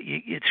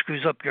 It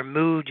screws up your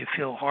mood. You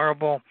feel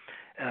horrible.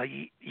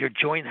 Your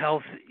joint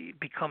health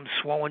becomes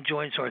swollen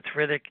joints,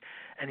 arthritic,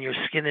 and your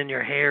skin and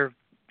your hair,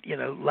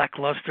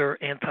 lackluster,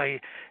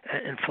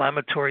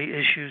 anti-inflammatory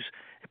issues.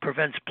 It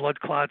prevents blood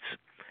clots.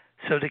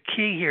 So the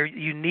key here,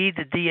 you need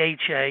the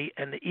DHA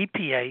and the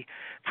EPA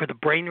for the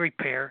brain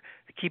repair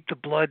to keep the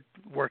blood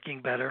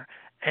working better,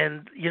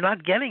 and you're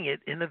not getting it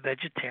in a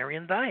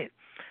vegetarian diet.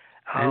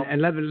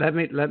 And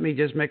let me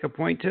just make a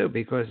point too,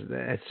 because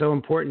it's so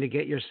important to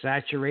get your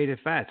saturated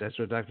fats. That's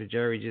what Dr.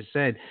 Jerry just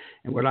said,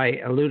 and what I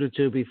alluded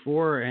to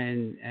before,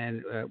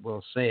 and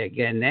will say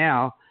again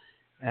now.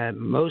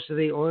 Most of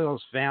the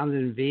oils found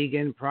in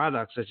vegan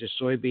products, such as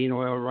soybean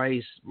oil,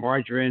 rice,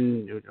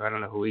 margarine. I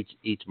don't know who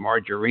eats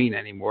margarine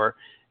anymore,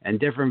 and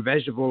different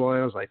vegetable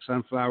oils like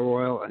sunflower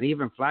oil and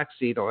even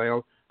flaxseed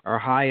oil are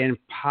high in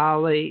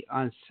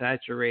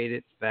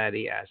polyunsaturated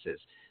fatty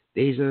acids.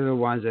 These are the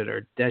ones that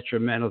are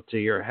detrimental to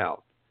your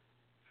health.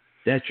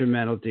 They're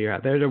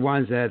the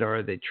ones that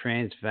are the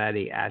trans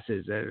fatty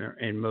acids that are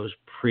in most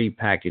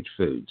prepackaged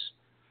foods.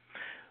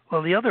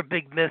 Well, the other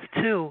big myth,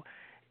 too,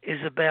 is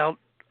about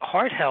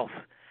heart health.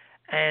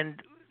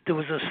 And there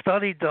was a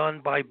study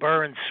done by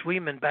Burr and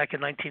Sweeman back in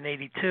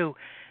 1982,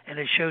 and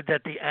it showed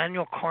that the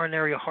annual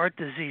coronary heart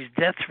disease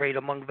death rate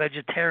among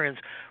vegetarians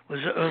was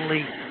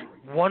only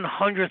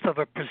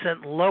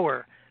 0.01%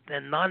 lower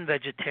than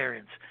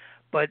non-vegetarians.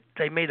 But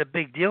they made a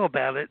big deal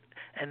about it,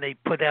 and they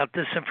put out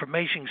this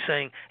information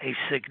saying a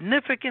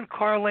significant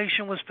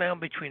correlation was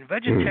found between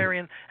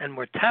vegetarian and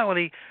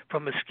mortality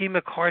from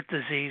ischemic heart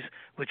disease,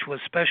 which was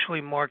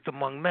specially marked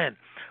among men.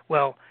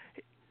 Well,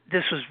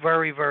 this was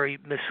very, very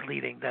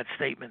misleading, that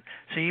statement.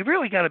 So you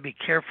really got to be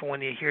careful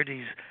when you hear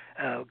these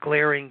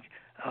glaring,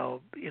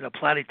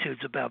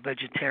 platitudes about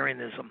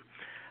vegetarianism.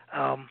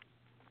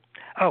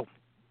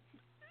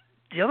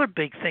 The other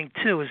big thing,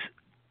 too, is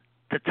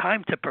the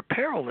time to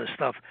prepare all this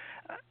stuff.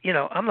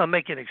 I'm not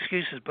making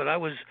excuses, but I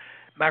was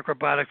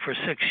macrobiotic for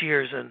 6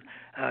 years, and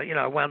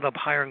I wound up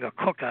hiring a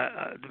cook,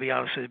 to be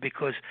honest with you,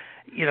 because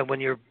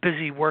when you're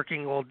busy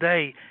working all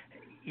day,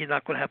 you're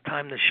not going to have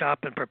time to shop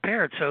and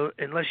prepare it. So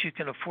unless you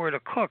can afford a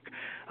cook,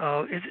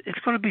 it's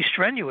going to be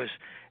strenuous.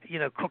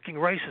 Cooking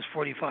rice is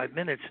 45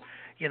 minutes.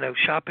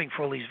 Shopping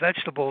for all these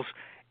vegetables,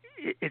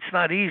 it's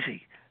not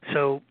easy.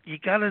 So you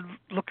got to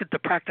look at the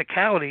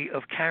practicality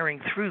of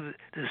carrying through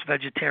this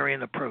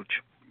vegetarian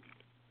approach.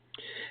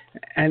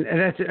 And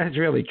that's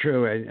really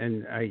true.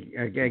 And I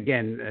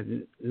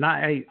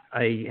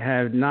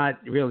have not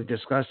really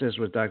discussed this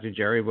with Dr.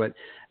 Jerry, but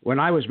when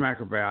I was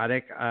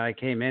macrobiotic, I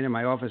came in and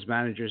my office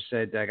manager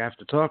said, I have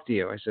to talk to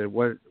you. I said,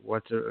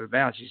 what's it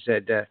about? She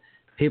said,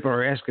 people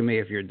are asking me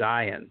if you're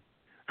dying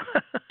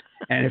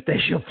and if they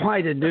should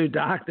find a new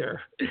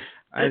doctor.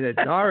 I said,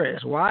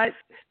 Doris, what?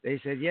 They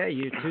said, yeah,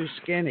 you're too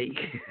skinny.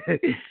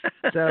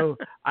 So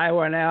I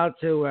went out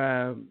to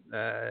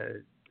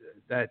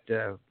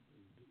that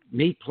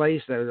meat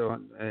place that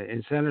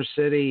in Center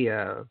City.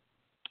 Oh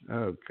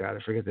God, I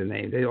forget the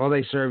name. All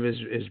they serve is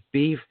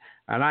beef,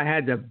 and I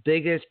had the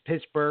biggest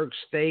Pittsburgh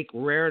steak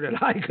rare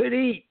that I could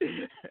eat.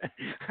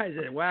 I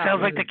said, "Wow!"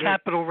 Sounds like the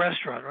Capitol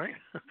Restaurant, right?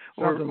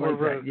 Something like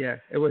that. Yeah,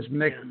 it was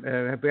mixed. I'm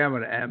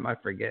going to M. I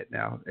forget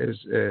now. It was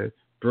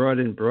broad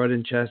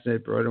and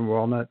chestnut, broad and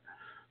walnut.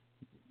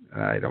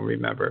 I don't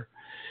remember,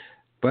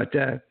 but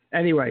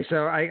anyway,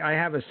 so I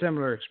have a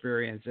similar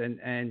experience,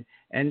 and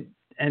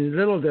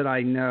little did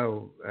I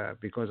know,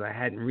 because I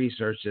hadn't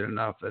researched it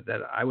enough,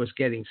 that I was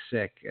getting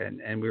sick,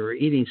 and we were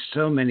eating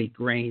so many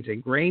grains.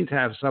 And grains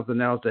have something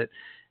else that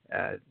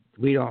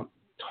we don't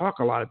talk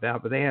a lot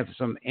about, but they have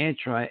some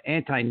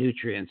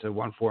anti-nutrients in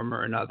one form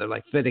or another,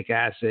 like phytic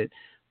acid,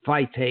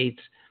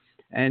 phytates.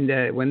 And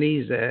when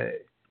these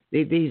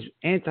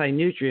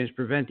anti-nutrients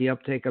prevent the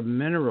uptake of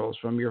minerals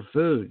from your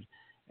food.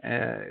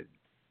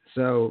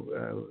 So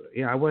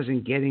I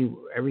wasn't getting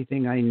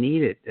everything I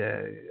needed.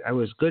 I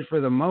was good for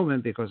the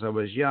moment because I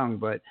was young,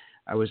 but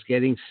I was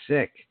getting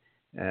sick.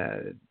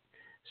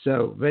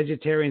 So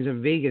vegetarians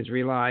and vegans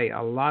rely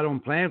a lot on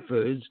plant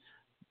foods,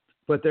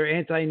 but their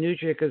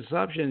anti-nutrient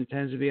consumption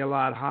tends to be a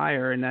lot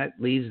higher, and that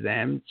leads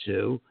them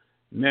to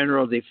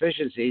mineral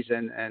deficiencies.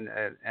 And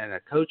a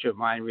coach of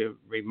mine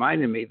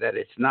reminded me that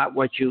it's not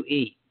what you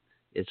eat,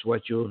 it's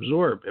what you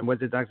absorb. And what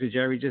did Dr.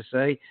 Jerry just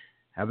say?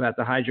 How about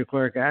the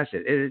hydrochloric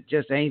acid? It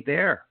just ain't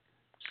there.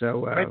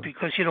 So right,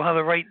 because you don't have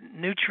the right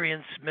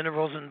nutrients,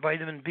 minerals, and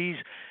vitamin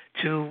Bs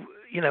to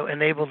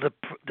enable the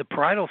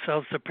parietal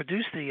cells to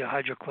produce the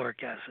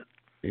hydrochloric acid.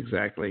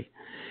 Exactly.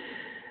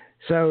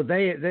 So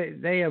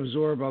they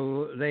absorb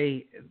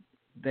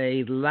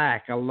they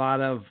lack a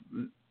lot of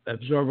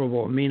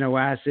absorbable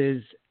amino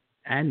acids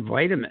and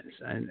vitamins,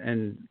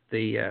 and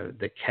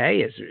the K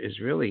is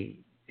really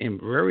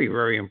very,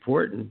 very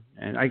important.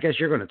 And I guess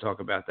you're going to talk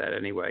about that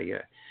anyway.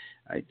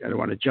 I don't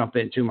want to jump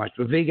in too much,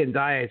 but vegan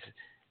diets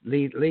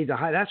lead to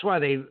high. That's why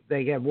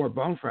they get more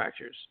bone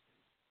fractures,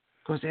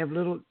 because they have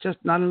just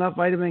not enough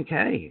vitamin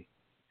K.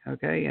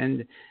 Okay,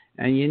 and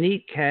you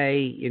need K.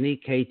 You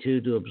need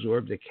K2 to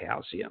absorb the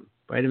calcium.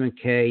 Vitamin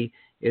K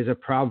is a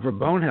problem for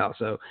bone health.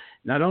 So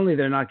not only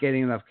they're not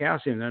getting enough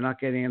calcium, they're not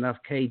getting enough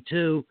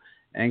K2,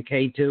 and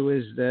K2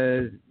 is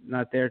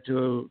not there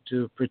to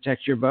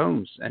protect your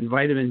bones. And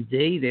vitamin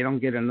D, they don't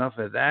get enough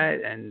of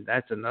that, and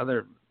that's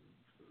another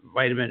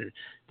vitamin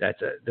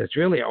that's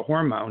really a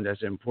hormone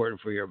that's important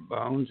for your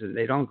bones. And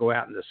they don't go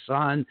out in the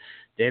sun.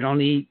 They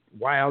don't eat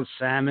wild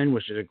salmon,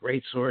 which is a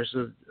great source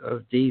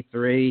of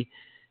D3.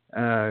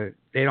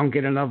 They don't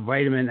get enough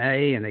vitamin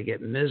A, and they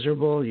get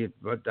miserable.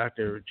 What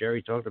Dr.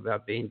 Jerry talked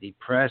about being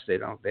depressed. They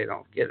don't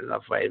get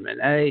enough vitamin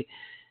A.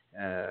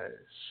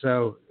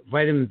 So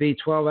vitamin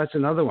B12, that's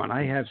another one.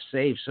 I have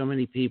saved so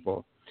many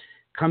people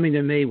coming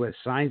to me with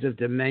signs of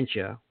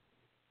dementia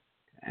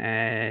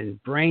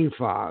and brain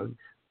fog,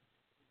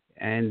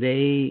 and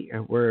they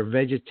were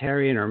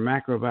vegetarian or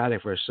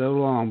macrobiotic for so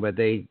long, but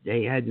they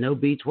had no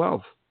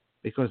B12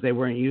 because they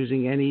weren't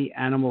using any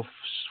animal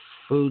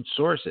food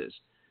sources.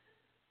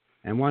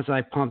 And once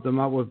I pumped them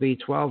up with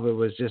B12, it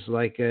was just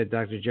like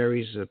Dr.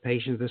 Jerry's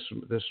patient this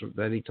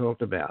that he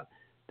talked about.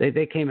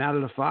 They came out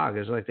of the fog.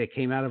 It's like they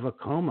came out of a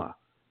coma.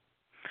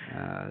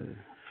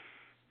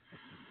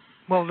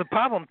 Well, the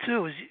problem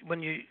too is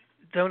when you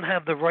don't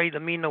have the right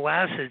amino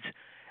acids,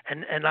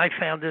 and I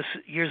found this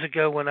years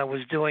ago when I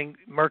was doing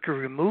mercury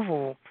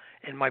removal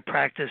in my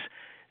practice.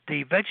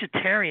 The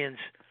vegetarians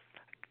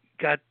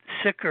got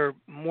sicker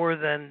more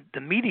than the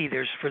meat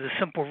eaters for the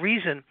simple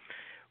reason: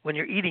 when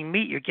you're eating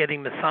meat, you're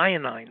getting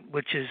methionine,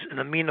 which is an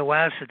amino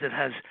acid that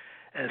has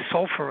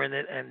sulfur in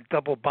it and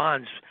double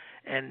bonds.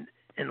 And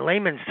in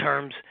layman's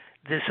terms,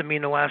 this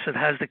amino acid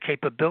has the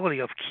capability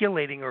of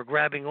chelating or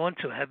grabbing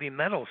onto heavy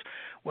metals.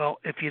 Well,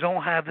 if you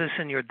don't have this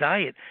in your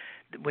diet,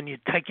 when you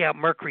take out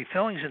mercury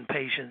fillings in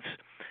patients,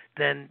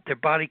 then their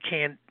body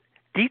can't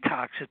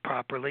detox it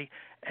properly,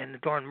 and the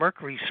darn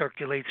mercury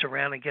circulates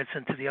around and gets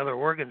into the other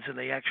organs, and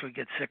they actually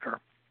get sicker.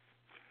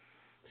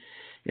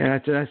 Yeah,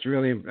 that's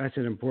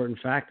an important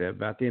factor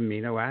about the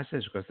amino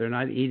acids, because they're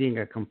not eating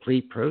a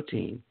complete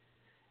protein.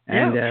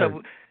 And,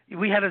 so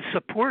we had to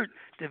support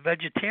the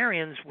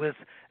vegetarians with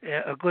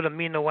a good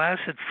amino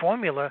acid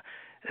formula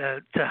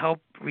to help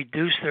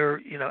reduce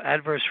their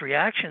adverse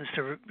reactions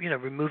to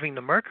removing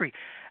the mercury.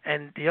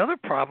 And the other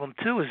problem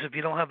too is if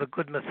you don't have a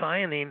good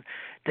methionine,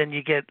 then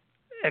you get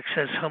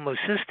excess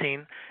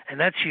homocysteine, and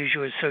that's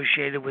usually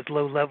associated with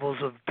low levels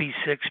of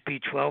B6,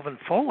 B12, and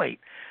folate.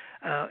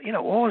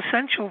 All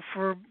essential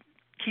for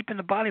keeping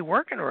the body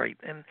working right.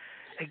 And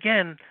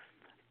again,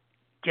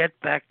 get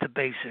back to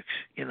basics.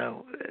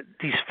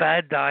 These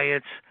fad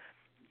diets,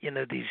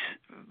 these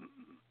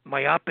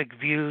myopic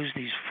views,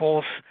 these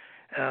false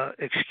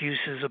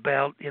excuses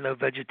about,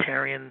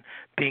 vegetarian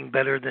being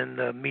better than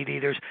the meat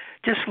eaters.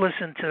 Just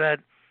listen to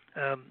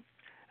that,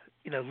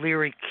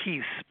 Leary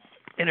Keith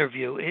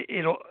interview.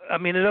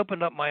 It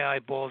opened up my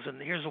eyeballs.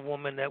 And here's a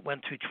woman that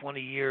went through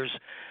 20 years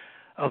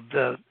of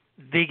the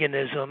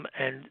veganism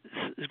and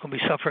is going to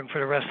be suffering for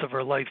the rest of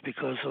her life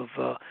because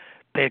of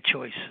bad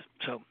choice.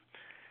 So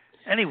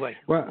anyway,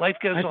 life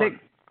goes on.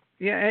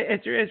 Yeah,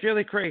 it's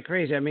really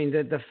crazy. I mean,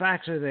 the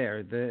facts are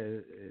there.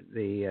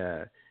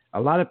 A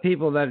lot of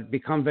people that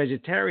become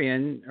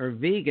vegetarian or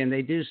vegan,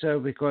 they do so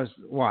because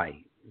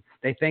why?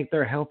 They think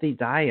they're healthy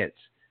diets.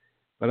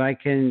 But I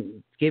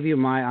can give you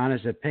my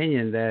honest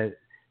opinion that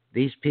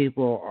these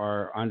people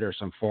are under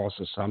some false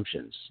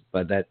assumptions,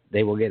 but that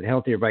they will get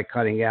healthier by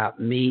cutting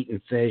out meat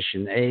and fish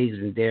and eggs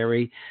and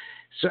dairy.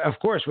 So, of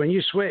course, when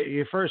you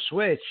first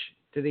switch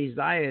to these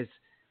diets,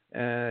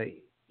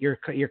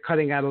 you're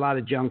cutting out a lot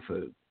of junk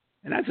food,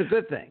 and that's a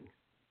good thing.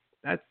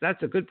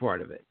 That's a good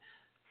part of it.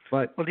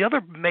 But the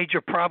other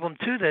major problem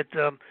too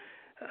that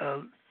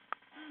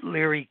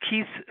Leary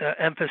Keith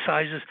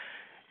emphasizes,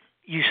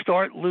 you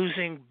start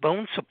losing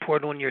bone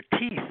support on your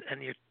teeth,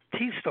 and your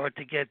teeth start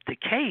to get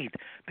decayed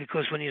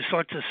because when you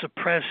start to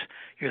suppress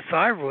your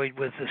thyroid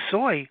with the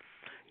soy,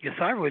 your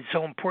thyroid is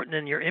so important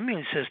in your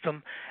immune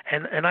system.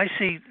 And I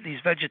see these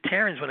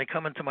vegetarians when they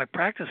come into my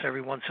practice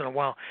every once in a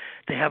while,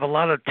 they have a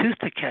lot of tooth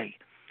decay,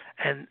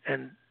 and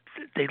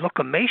they look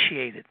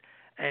emaciated.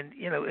 And,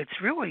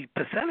 it's really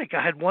pathetic.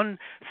 I had one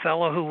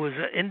fellow who was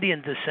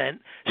Indian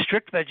descent,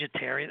 strict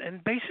vegetarian,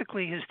 and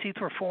basically his teeth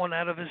were falling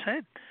out of his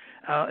head.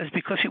 Is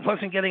because he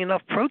wasn't getting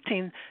enough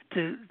protein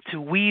to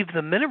weave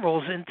the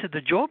minerals into the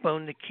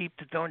jawbone to keep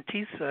the darn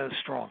teeth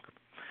strong.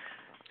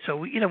 So,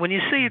 when you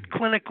see it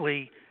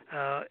clinically,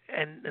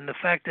 and the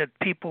fact that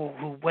people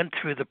who went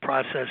through the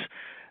process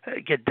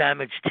get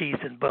damaged teeth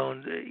and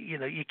bone,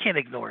 you can't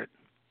ignore it.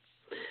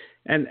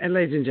 And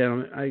ladies and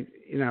gentlemen, I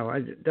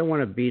don't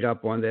want to beat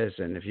up on this,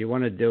 and if you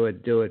want to do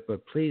it, do it.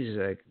 But please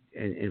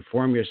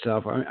inform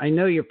yourself. I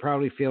know you're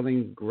probably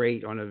feeling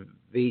great on a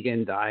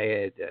vegan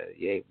diet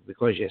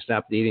because you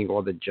stopped eating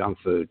all the junk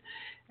food,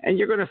 and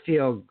you're going to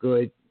feel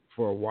good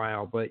for a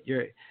while. But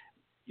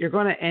you're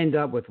going to end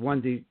up with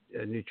one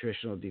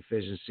nutritional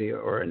deficiency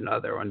or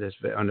another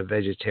on a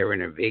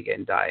vegetarian or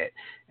vegan diet,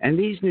 and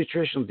these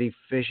nutritional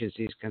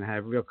deficiencies can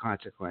have real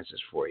consequences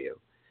for you,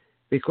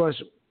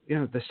 because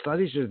the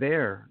studies are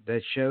there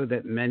that show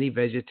that many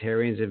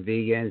vegetarians and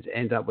vegans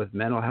end up with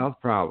mental health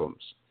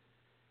problems.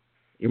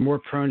 You're more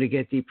prone to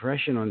get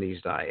depression on these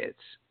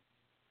diets.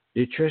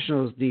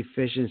 Nutritional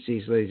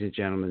deficiencies, ladies and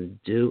gentlemen,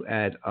 do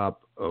add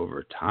up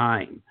over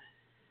time.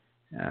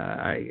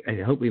 I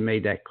hope we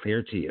made that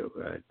clear to you,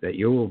 that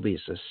you will be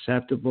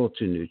susceptible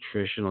to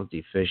nutritional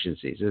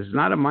deficiencies. It's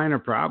not a minor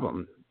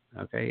problem,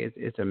 okay?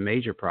 It's a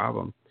major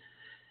problem.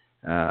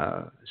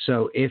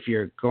 So if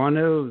you're going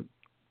to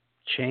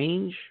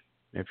change,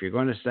 if you're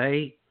going to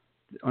say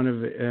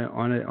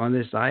on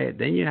this diet,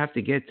 then you have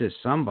to get to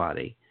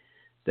somebody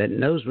that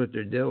knows what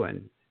they're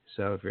doing.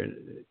 So if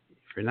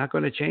you're not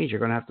going to change, you're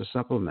going to have to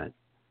supplement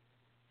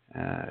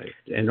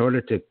in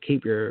order to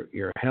keep your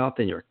health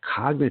and your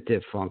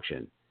cognitive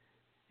function.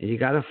 And you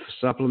got to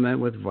supplement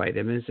with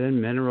vitamins and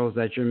minerals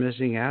that you're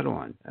missing out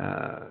on.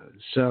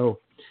 So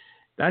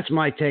that's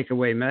my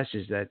takeaway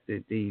message, that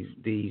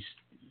these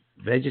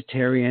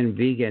vegetarian,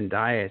 vegan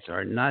diets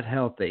are not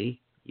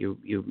healthy.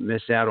 You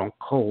miss out on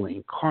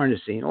choline,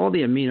 carnosine, all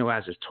the amino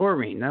acids,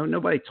 taurine. Now,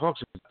 nobody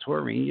talks about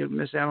taurine. You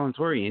miss out on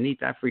taurine. You need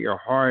that for your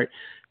heart.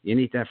 You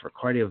need that for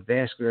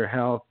cardiovascular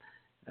health.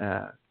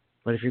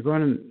 But if you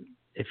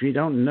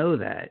don't know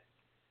that,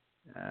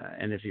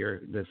 and if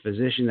the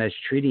physician that's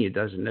treating you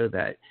doesn't know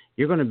that,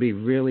 you're going to be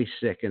really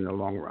sick in the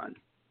long run.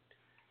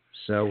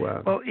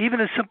 So, well, even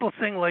a simple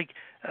thing like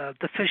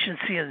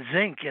deficiency in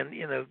zinc, and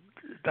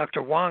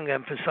Dr. Wong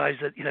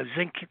emphasized that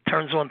zinc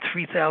turns on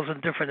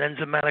 3,000 different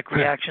enzymatic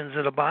reactions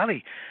in the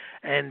body,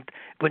 and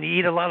when you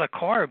eat a lot of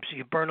carbs,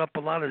 you burn up a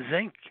lot of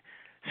zinc,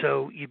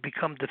 so you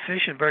become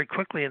deficient very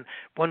quickly. And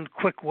one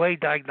quick way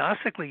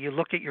diagnostically, you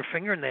look at your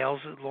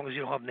fingernails, as long as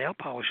you don't have nail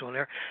polish on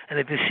there, and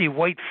if you see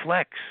white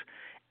flecks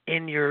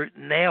in your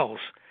nails,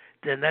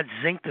 then that's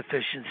zinc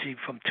deficiency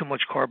from too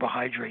much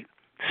carbohydrate.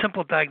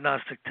 Simple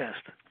diagnostic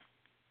test.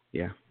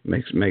 Yeah,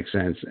 makes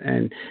sense.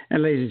 And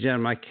ladies and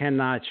gentlemen, I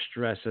cannot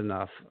stress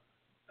enough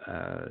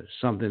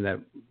something that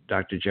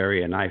Dr.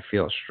 Jerry and I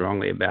feel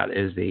strongly about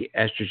is the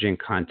estrogen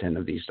content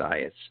of these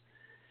diets.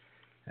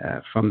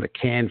 From the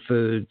canned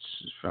foods,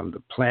 from the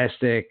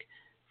plastic,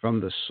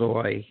 from the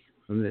soy,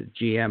 from the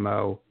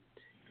GMO,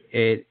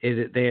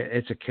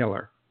 it's a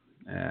killer.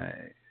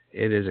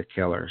 It is a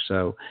killer.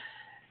 So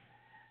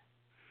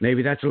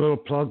maybe that's a little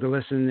plug to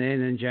listen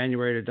in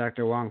January to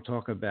Dr. Wong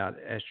talk about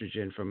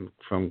estrogen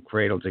from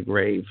cradle to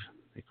grave,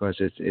 because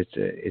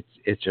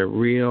it's a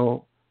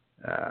real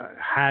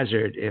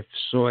hazard if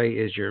soy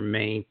is your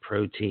main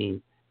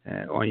protein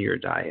on your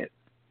diet.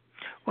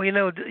 Well,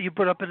 you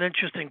brought up an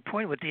interesting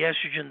point with the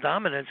estrogen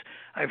dominance.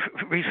 I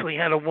recently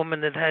had a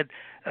woman that had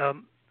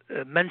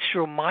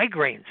menstrual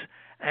migraines,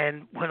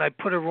 and when I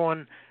put her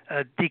on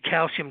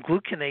decalcium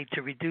gluconate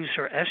to reduce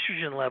her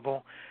estrogen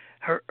level,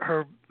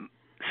 her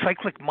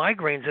cyclic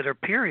migraines at her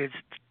periods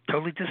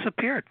totally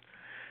disappeared.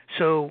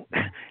 So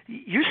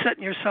you're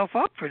setting yourself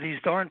up for these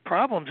darn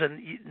problems,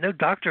 and no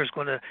doctor is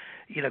going to,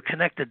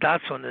 connect the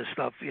dots on this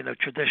stuff.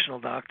 Traditional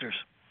doctors.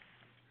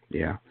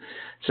 Yeah.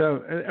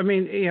 So I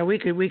mean,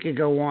 we could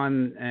go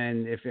on,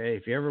 and if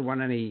you ever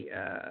want any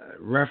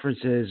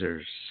references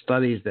or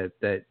studies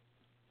that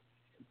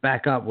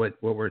back up what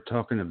we're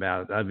talking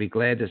about, I'd be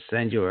glad to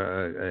send you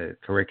a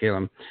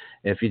curriculum.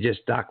 If you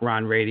just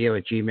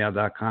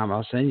docronradio@gmail.com,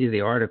 I'll send you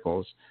the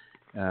articles.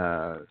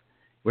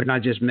 We're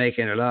not just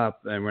making it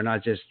up, and we're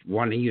not just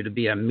wanting you to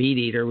be a meat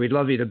eater. We'd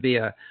love you to be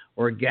a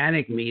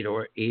organic meat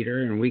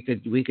eater, and we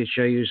could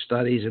show you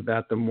studies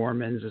about the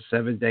Mormons, the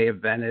Seventh-day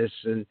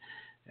Adventists, and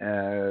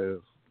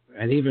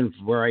even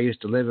where I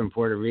used to live in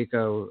Puerto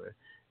Rico,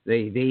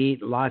 they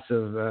eat lots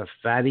of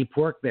fatty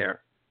pork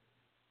there,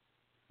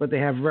 but they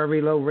have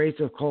very low rates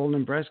of colon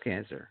and breast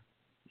cancer,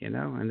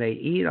 and they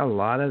eat a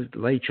lot of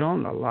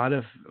lechon, a lot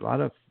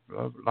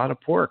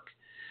of pork.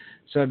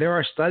 So there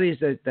are studies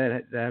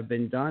that have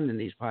been done in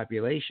these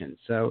populations.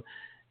 So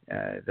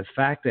the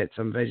fact that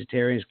some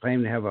vegetarians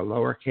claim to have a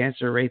lower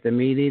cancer rate than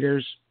meat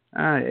eaters,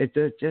 it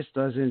just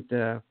doesn't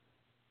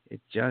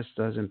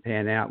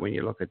pan out when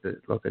you look at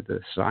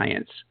the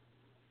science.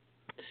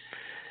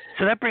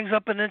 So that brings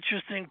up an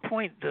interesting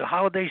point. The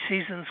holiday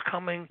season's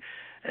coming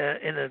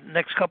in the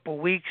next couple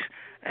of weeks,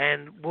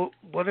 and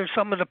what are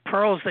some of the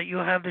pearls that you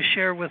have to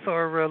share with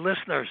our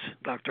listeners,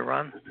 Dr.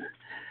 Ron?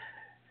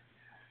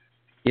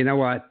 You know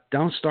what?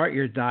 Don't start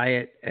your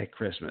diet at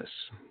Christmas.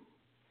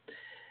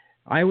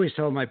 I always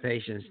tell my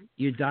patients,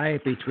 you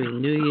diet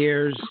between New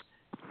Year's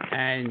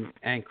and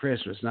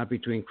Christmas, not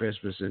between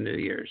Christmas and New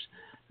Year's.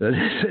 So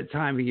this is a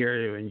time of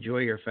year to enjoy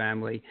your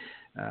family.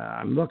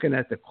 I'm looking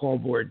at the call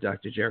board,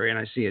 Dr. Jerry, and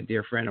I see a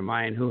dear friend of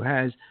mine who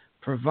has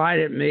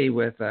provided me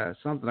with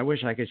something I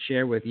wish I could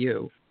share with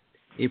you.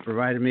 He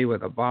provided me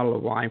with a bottle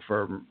of wine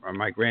for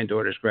my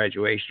granddaughter's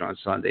graduation on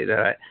Sunday.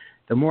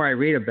 The more I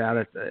read about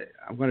it,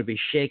 I'm going to be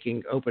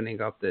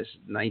opening up this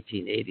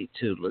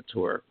 1982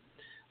 Latour.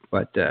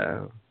 But,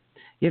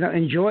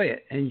 enjoy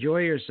it. Enjoy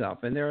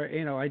yourself. And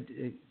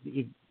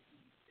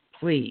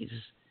please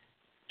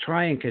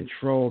try and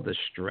control the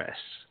stress.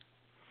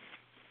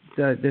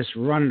 This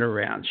running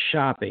around,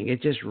 shopping,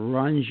 it just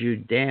runs you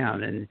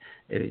down. And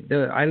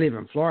I live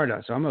in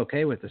Florida, so I'm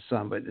okay with the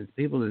sun. But the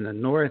people in the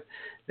north,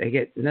 they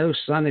get no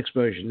sun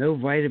exposure, no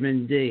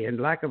vitamin D. And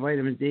lack of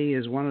vitamin D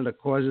is one of the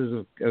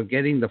causes of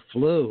getting the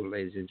flu,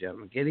 ladies and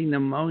gentlemen, getting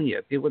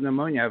pneumonia. People with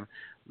pneumonia have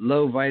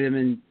low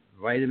vitamin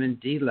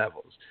D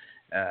levels.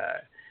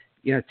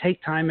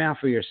 Take time out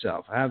for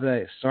yourself.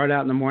 Start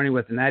out in the morning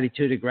with an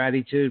attitude of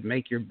gratitude,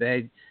 make your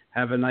bed,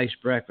 have a nice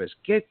breakfast.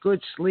 Get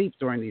good sleep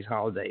during these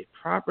holidays.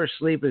 Proper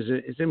sleep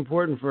is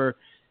important for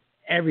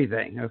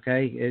everything,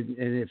 okay? And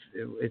if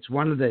it's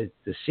one of the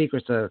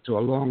secrets to a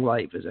long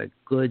life is a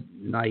good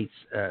night's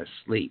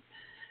sleep.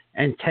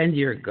 And tend to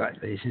your gut,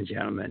 ladies and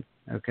gentlemen,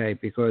 okay?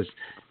 Because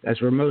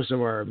that's where most of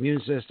our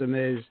immune system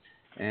is.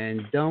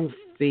 And don't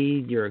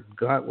feed your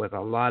gut with a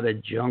lot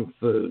of junk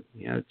food.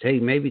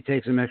 Maybe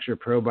take some extra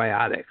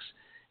probiotics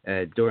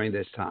during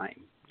this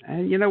time.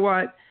 And you know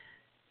what?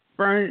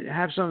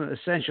 Have some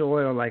essential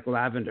oil like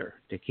lavender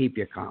to keep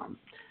you calm.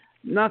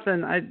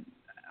 Nothing.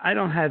 I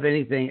don't have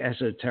anything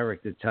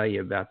esoteric to tell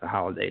you about the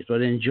holidays,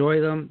 but enjoy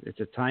them.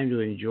 It's a time to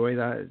enjoy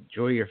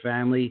your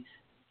family.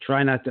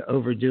 Try not to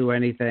overdo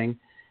anything.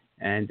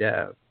 And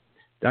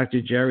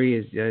Dr. Jerry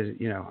is,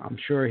 I'm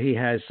sure he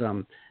has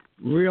some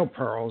real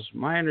pearls.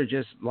 Mine are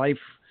just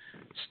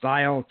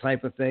lifestyle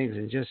type of things,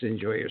 and just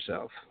enjoy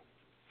yourself.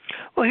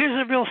 Well,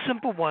 here's a real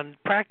simple one.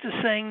 Practice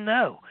saying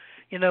no.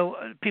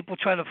 People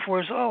try to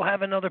force,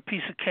 have another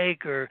piece of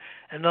cake or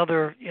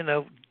another,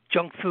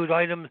 junk food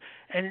item,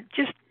 and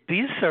just be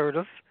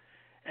assertive.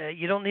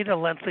 You don't need a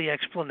lengthy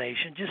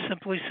explanation. Just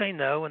simply say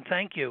no and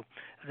thank you.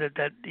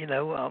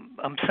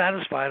 I'm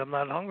satisfied. I'm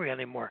not hungry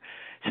anymore.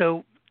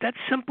 So that's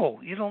simple.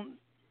 You don't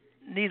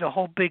need a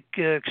whole big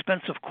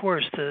expensive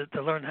course to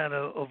learn how to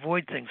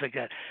avoid things like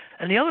that.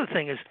 And the other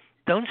thing is,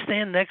 don't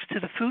stand next to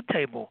the food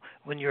table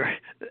when you're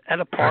at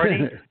a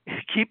party.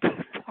 Keep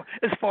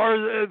as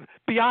far as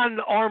beyond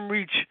arm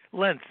reach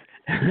length,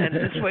 and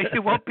this way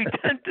you won't be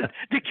tempted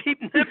to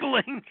keep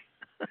nibbling.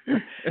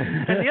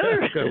 And the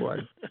other good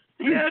one.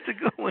 Yeah, it's a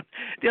good one.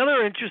 The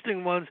other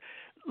interesting ones.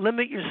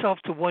 Limit yourself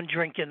to one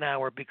drink an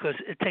hour, because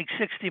it takes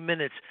 60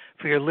 minutes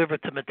for your liver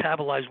to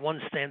metabolize one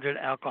standard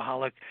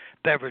alcoholic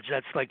beverage.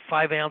 That's like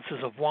 5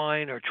 ounces of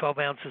wine or 12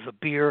 ounces of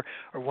beer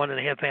or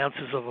 1.5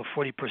 ounces of a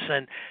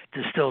 40%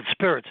 distilled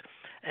spirits.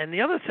 And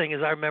the other thing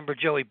is, I remember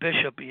Joey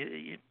Bishop.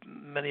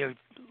 Many of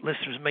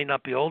listeners may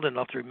not be old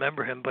enough to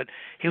remember him, but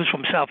he was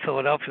from South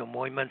Philadelphia,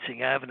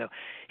 Moymunsing Avenue.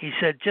 He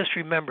said, just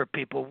remember,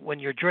 people, when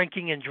you're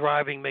drinking and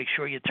driving, make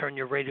sure you turn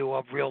your radio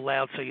up real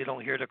loud so you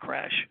don't hear the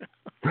crash.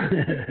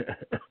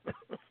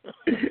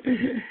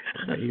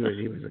 He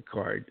was a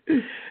card.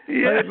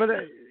 Yeah. But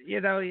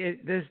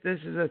this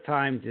is a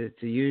time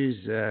to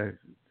use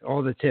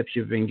all the tips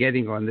you've been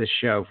getting on this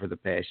show for the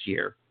past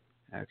year.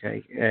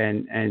 Okay,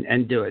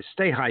 and do it.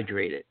 Stay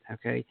hydrated.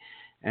 Okay,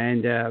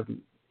 and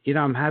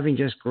I'm having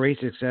just great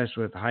success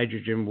with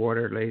hydrogen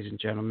water, ladies and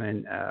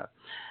gentlemen.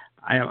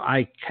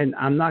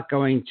 I'm not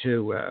going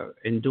to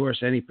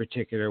endorse any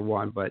particular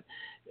one, but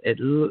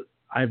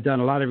I've done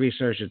a lot of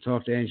research and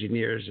talked to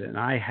engineers, and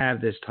I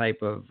have this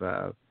type of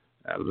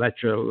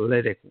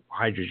electrolytic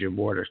hydrogen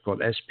water. It's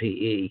called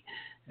SPE.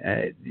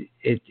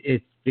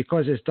 It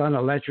because it's done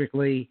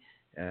electrically,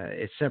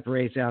 it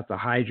separates out the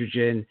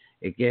hydrogen.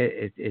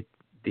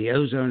 The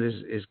ozone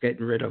is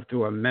getting rid of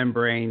through a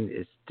membrane.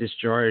 It's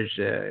discharged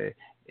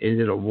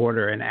into the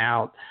water and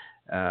out,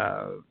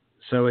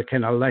 so it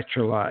can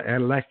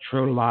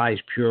electrolyze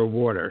pure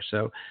water.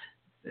 So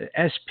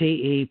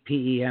SPE,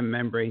 PEM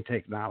membrane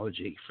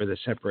technology for the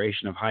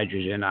separation of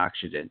hydrogen and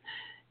oxygen.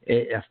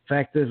 It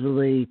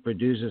effectively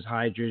produces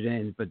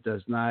hydrogen, but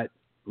does not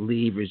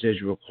leave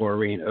residual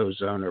chlorine,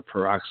 ozone, or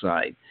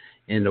peroxide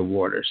in the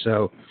water.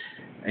 So,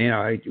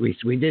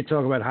 we did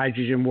talk about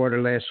hydrogen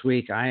water last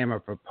week. I am a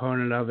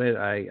proponent of it.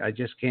 I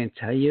just can't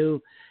tell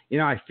you.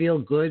 I feel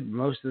good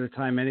most of the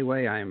time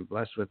anyway. I am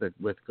blessed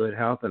with good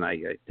health, and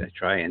I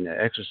try and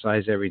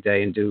exercise every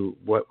day and do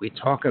what we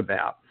talk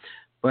about.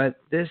 But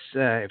this,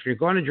 if you're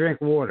going to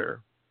drink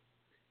water,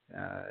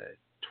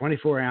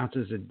 24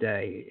 ounces a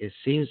day, it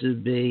seems to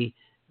be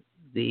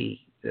the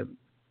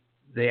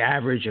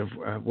average of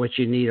what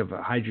you need of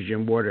a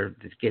hydrogen water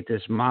to get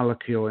this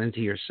molecule into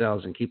your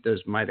cells and keep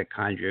those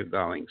mitochondria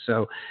going.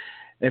 So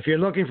if you're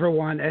looking for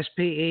one,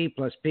 SPE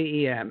plus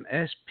PEM,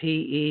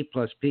 SPE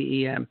plus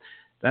PEM,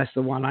 that's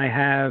the one I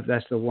have.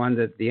 That's the one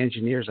that the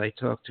engineers I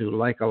talk to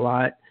like a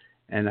lot.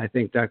 And I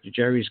think Dr.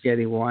 Jerry's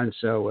getting one,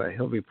 so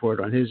he'll report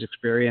on his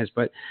experience.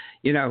 But,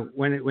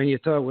 when you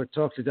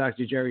talk to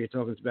Dr. Jerry, you're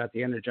talking about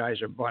the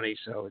Energizer Bunny,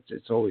 so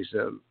it's always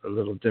a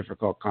little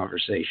difficult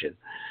conversation.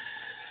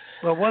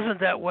 Well, it wasn't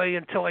that way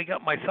until I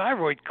got my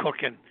thyroid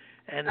cooking.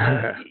 And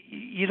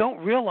you don't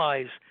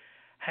realize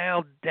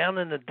how down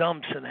in the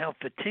dumps and how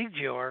fatigued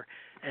you are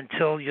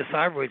until your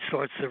thyroid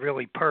starts to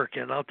really perk.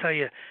 And I'll tell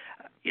you,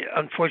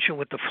 unfortunately,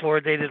 with the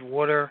fluoridated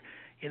water,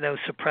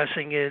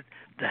 suppressing it,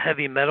 the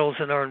heavy metals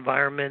in our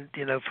environment,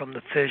 from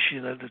the fish,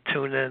 the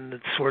tuna and the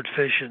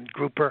swordfish and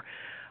grouper,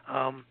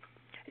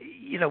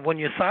 when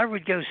your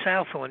thyroid goes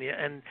south on you.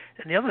 And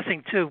the other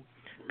thing, too,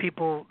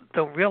 people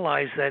don't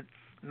realize that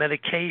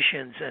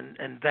medications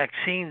and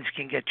vaccines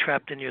can get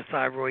trapped in your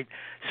thyroid,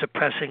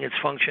 suppressing its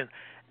function.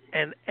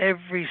 And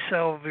every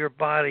cell of your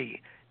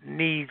body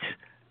needs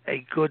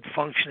a good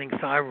functioning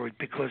thyroid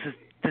because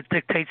it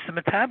dictates the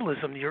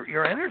metabolism,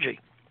 your energy.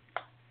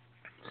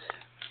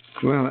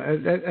 Well,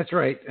 that's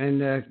right.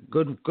 And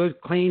good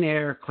clean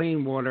air,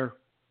 clean water,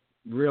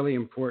 really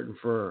important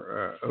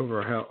for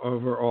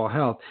overall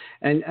health.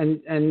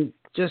 And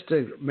just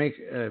to make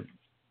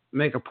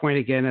a point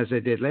again, as I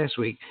did last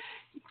week,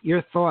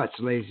 your thoughts,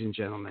 ladies and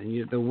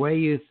gentlemen, the way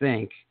you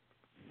think,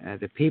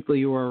 the people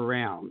you are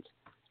around,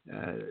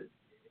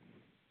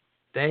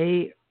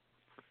 they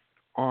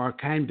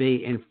can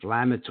be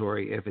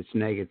inflammatory if it's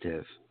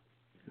negative.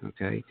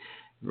 Okay?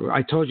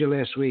 I told you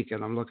last week,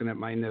 and I'm looking at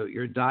my note,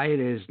 your diet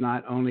is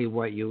not only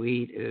what you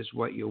eat, it is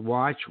what you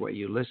watch, what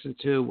you listen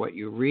to, what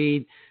you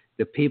read,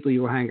 the people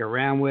you hang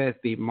around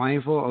with. Be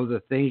mindful of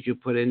the things you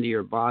put into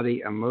your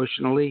body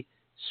emotionally,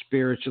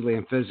 spiritually,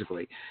 and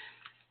physically.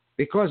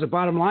 Because the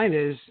bottom line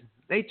is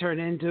they turn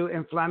into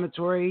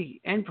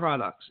inflammatory end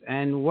products.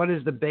 And what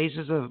is the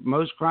basis of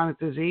most chronic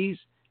disease?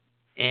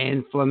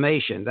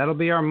 Inflammation. That'll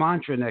be our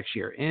mantra next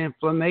year.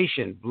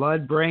 Inflammation,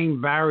 blood-brain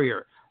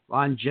barrier,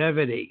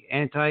 longevity,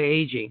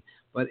 anti-aging.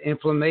 But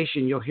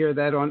inflammation, you'll hear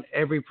that on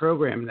every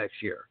program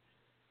next year.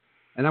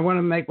 And I want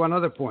to make one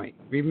other point.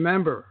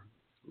 Remember,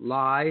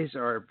 lies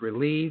are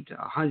believed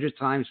 100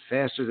 times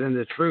faster than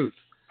the truth.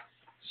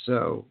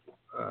 So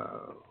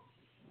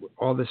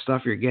all the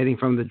stuff you're getting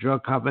from the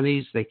drug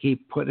companies, they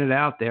keep putting it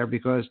out there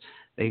because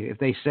if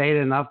they say it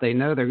enough, they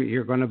know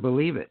you're going to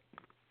believe it.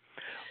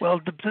 Well,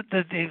 the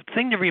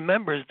thing to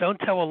remember is don't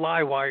tell a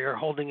lie while you're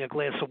holding a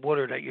glass of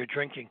water that you're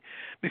drinking,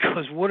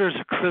 because water is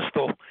a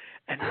crystal,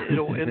 and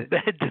it'll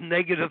embed the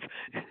negative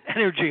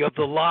energy of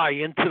the lie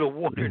into the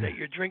water that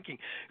you're drinking.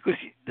 Because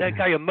that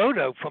guy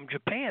Emoto from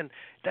Japan,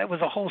 that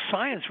was a whole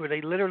science where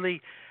they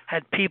literally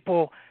had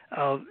people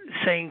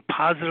saying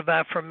positive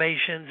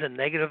affirmations and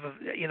negative,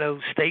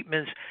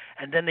 statements,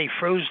 and then they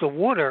froze the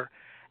water,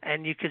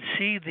 and you could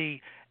see the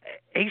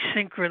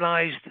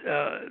asynchronized,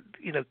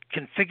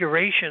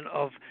 configuration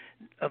of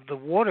the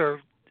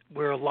water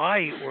where a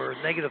lie or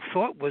a negative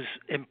thought was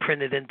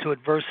imprinted into it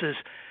versus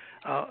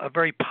a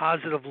very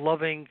positive,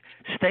 loving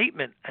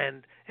statement,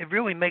 and it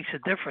really makes a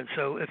difference.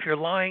 So if you're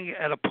lying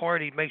at a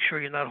party, make sure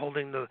you're not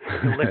holding the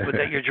liquid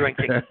that you're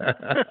drinking.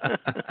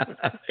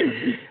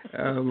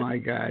 Oh my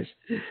gosh!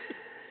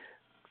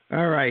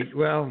 All right.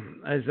 Well,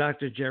 as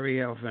Dr. Jerry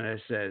Elfman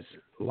says,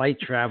 light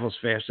travels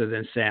faster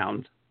than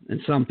sound. And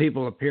some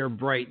people appear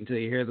bright until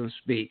you hear them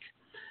speak.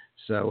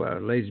 So,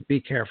 ladies, be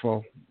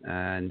careful.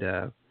 And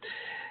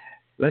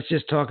let's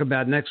just talk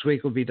about next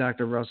week will be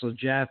Dr. Russell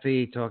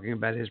Jaffe talking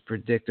about his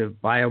predictive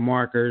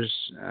biomarkers.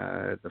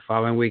 The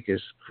following week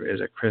is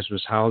a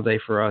Christmas holiday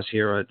for us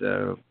here at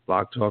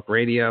Blog Talk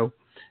Radio.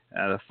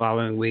 The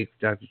following week,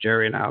 Dr.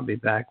 Jerry and I will be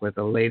back with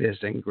the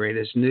latest and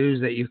greatest news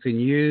that you can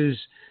use.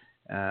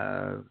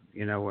 And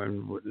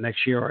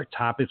next year our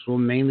topics will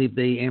mainly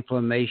be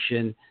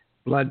inflammation,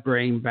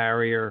 blood-brain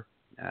barrier.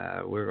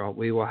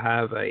 We will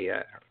have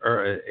a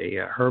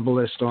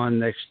herbalist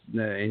on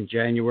in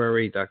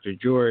January. Dr.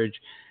 George,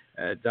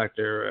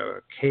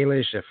 Dr.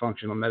 Kalish, a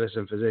functional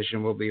medicine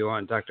physician, will be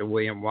on. Dr.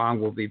 William Wong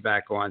will be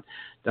back on.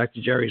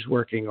 Dr. Jerry's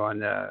working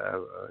on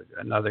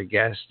another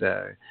guest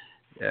that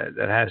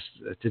has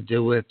to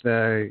do with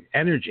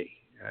energy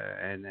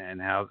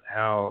and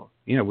how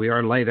we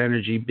are light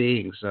energy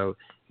beings. So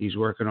he's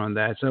working on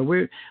that. So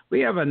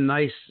we have a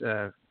nice.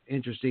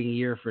 Interesting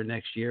year for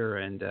next year,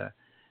 and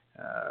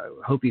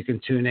hope you can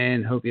tune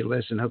in, hope you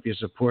listen, hope you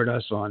support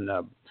us on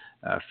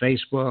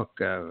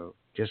Facebook.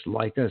 Just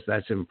like us,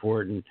 that's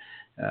important.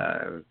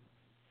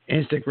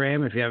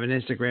 Instagram, if you have an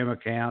Instagram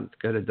account,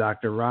 go to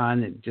Dr.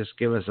 Ron and just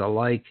give us a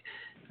like.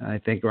 I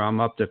think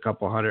I'm up to a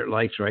couple hundred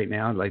likes right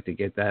now. I'd like to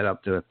get that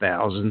up to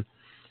 1,000.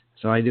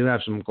 So I do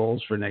have some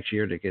goals for next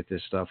year to get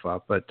this stuff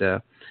up, but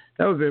that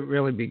would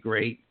really be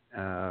great.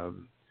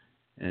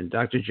 And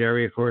Dr.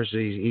 Jerry, of course,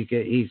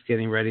 he's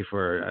getting ready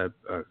for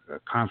a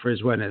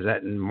conference. When is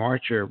that, in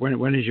March, or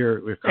when is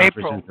your conference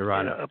April, in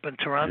Toronto? Yeah, up in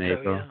Toronto, in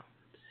April. yeah.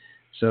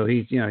 So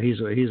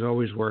he's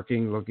always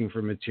working, looking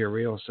for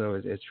material.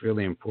 So it's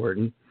really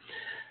important.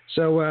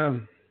 So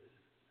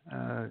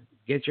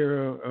get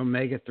your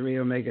omega-3,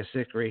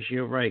 omega-6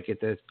 ratio right.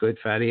 Get that good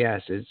fatty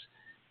acids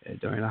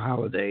during the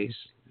holidays,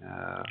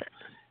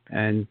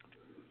 and.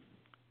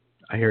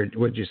 I heard.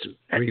 Were you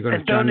going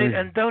to chime in?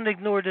 And don't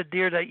ignore the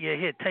deer that you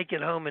hit. Take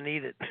it home and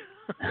eat it.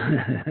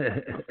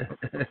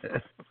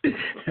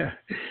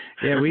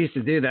 Yeah, we used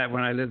to do that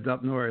when I lived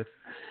up north.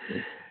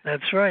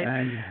 That's right.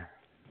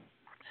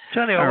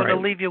 So anyway, I want to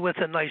leave you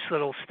with a nice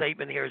little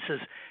statement here. It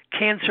says,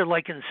 "Cancer,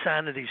 like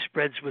insanity,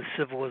 spreads with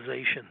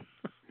civilization."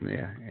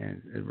 Yeah,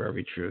 and it's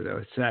very true, though.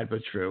 It's sad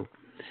but true.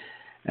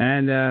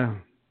 And a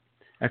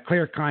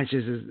clear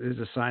conscience is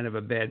a sign of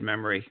a bad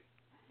memory.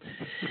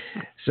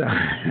 So,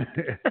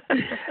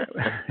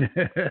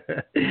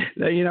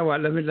 now, you know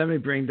what? Let me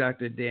bring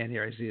Dr. Dan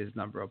here. I see his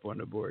number up on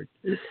the board.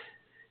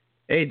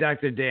 Hey,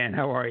 Dr. Dan,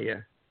 how are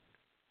you?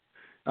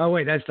 Oh,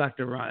 wait, that's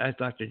Dr. Ron. That's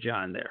Dr.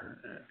 John there.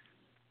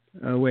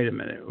 Oh, wait a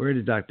minute. Where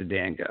did Dr.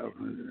 Dan go?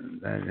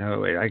 Oh,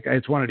 wait,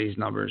 it's one of these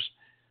numbers.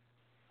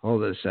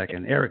 Hold it a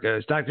second. There it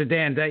goes. Dr.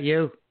 Dan, is that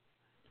you?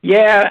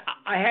 Yeah,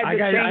 I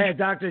had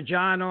Dr.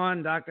 John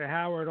on, Dr.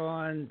 Howard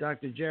on,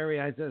 Dr.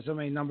 Jerry. I had so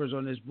many numbers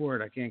on this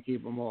board, I can't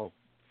keep them all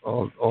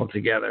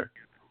together.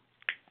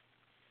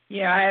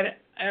 Yeah,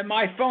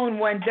 my phone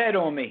went dead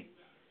on me,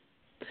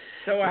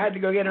 so I had to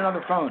go get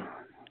another phone.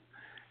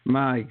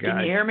 My God. Can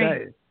you hear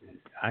me?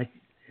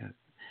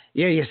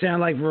 Yeah, you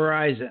sound like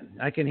Verizon.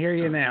 I can hear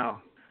you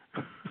now.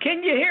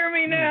 Can you hear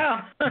me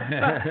now?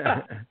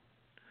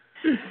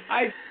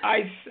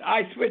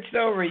 I switched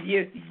over.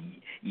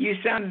 You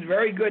sounded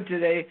very good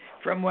today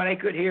from what I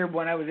could hear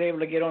when I was able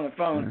to get on the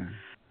phone.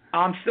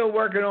 I'm still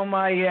working on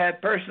my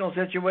personal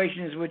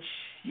situations, which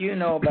you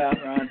know about,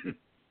 Ron.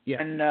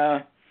 Yeah. And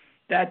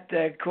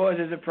that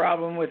causes a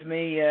problem with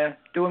me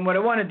doing what I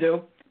want to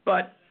do.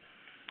 But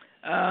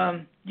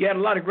you had a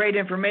lot of great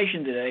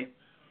information today.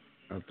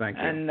 Oh, thank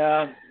you. And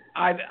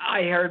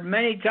I heard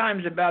many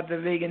times about the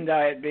vegan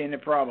diet being a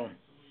problem.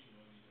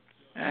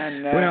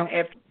 And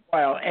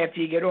after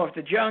you get off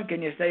the junk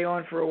and you stay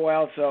on for a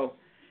while, so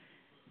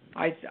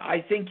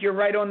I think you're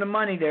right on the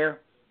money there.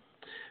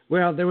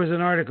 Well, there was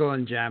an article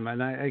in JAMA,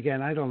 and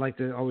I don't like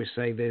to always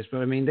say this, but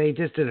I mean, they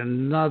just did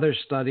another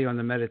study on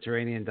the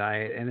Mediterranean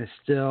diet, and it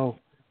still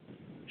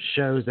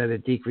shows that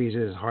it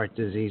decreases heart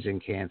disease and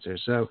cancer.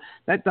 So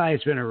that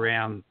diet's been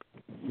around,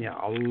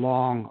 a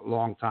long,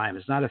 long time.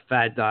 It's not a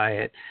fad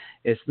diet.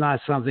 It's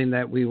not something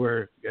that we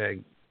were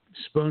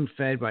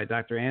spoon-fed by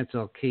Dr.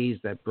 Ansel Keys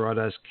that brought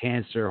us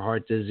cancer,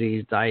 heart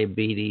disease,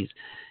 diabetes,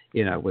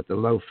 with the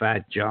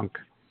low-fat junk.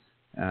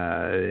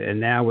 And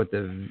now with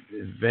the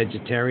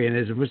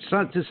vegetarianism, which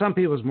to some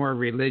people is more a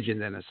religion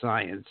than a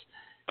science,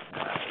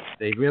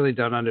 they really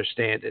don't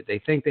understand it. They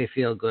think they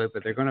feel good,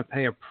 but they're going to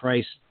pay a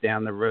price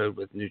down the road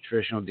with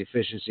nutritional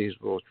deficiencies,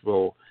 which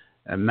will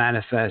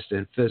manifest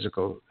in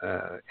physical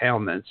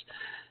ailments.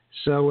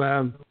 So,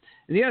 and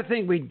the other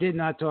thing we did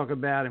not talk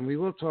about, and we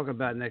will talk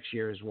about next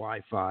year, is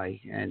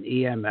Wi-Fi and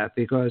EMF,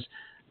 because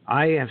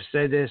I have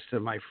said this to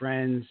my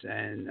friends,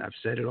 and I've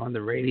said it on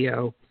the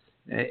radio.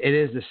 It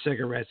is the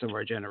cigarettes of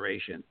our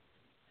generation.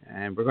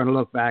 And we're going to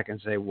look back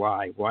and say,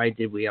 why? Why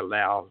did we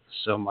allow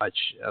so much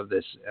of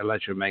this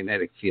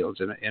electromagnetic fields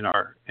in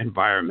our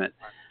environment?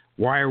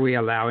 Why are we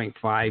allowing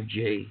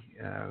 5G?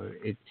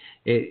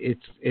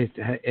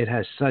 It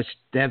has such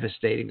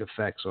devastating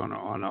effects on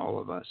all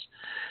of us.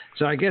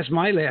 So I guess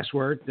my last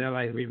word that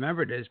I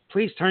remembered is,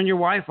 please turn your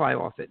Wi-Fi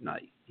off at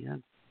night.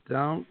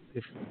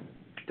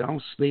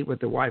 Don't sleep with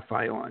the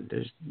Wi-Fi on.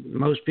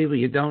 Most people,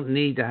 you don't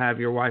need to have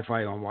your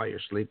Wi-Fi on while you're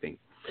sleeping.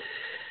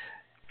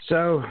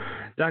 So,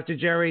 Dr.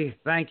 Jerry,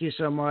 thank you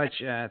so much.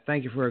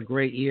 Thank you for a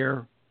great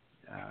year.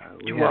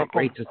 You're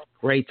welcome.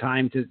 Great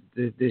time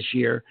this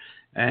year.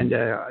 And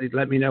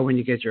let me know when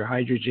you get your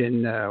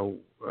hydrogen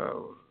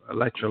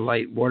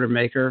electrolyte water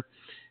maker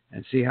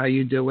and see how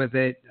you do with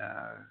it.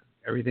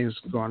 Everything's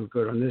going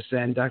good on this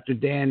end. Dr.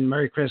 Dan,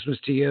 Merry Christmas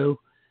to you.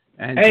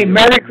 And hey,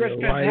 Merry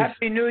Christmas,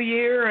 Happy New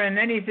Year, and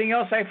anything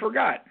else I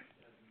forgot.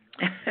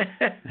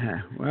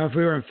 Well, if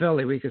we were in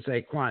Philly, we could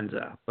say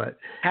Kwanzaa, but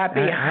Happy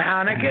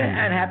Hanukkah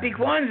and Happy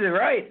Kwanzaa,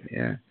 right?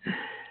 Yeah.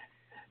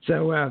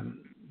 So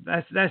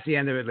that's the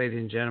end of it, ladies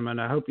and gentlemen.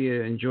 I hope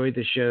you enjoyed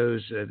the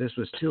shows. This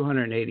was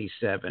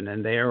 287,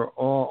 and they are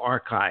all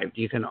archived.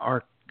 You can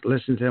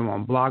listen to them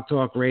on Blog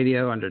Talk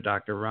Radio under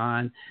Dr.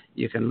 Ron.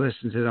 You can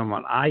listen to them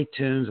on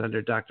iTunes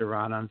under Dr.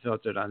 Ron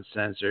Unfiltered,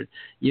 Uncensored.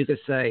 You could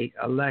say,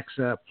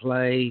 Alexa,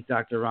 play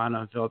Dr. Ron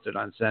Unfiltered,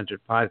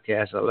 Uncensored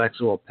podcast.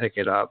 Alexa will pick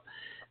it up.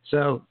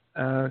 So,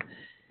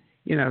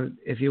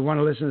 if you want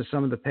to listen to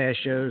some of the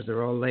past shows,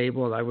 they're all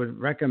labeled. I would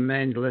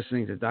recommend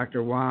listening to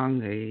Dr.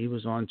 Wong. He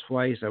was on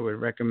twice. I would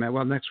recommend,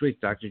 next week,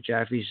 Dr.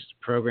 Jaffe's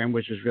program,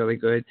 which was really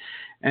good.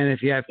 And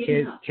if you have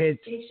kids.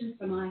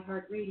 From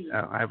iHeartRadio.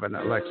 Oh, I have an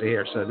Alexa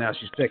here, so now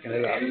she's picking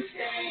it up.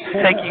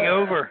 Taking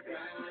over.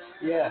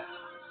 Yeah.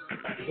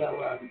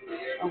 So,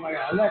 oh my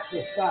God,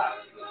 Alexa, stop.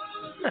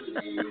 I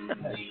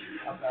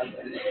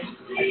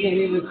can't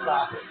even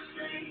stop it.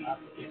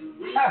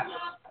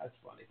 That's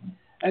funny.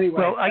 Anyway,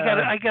 well,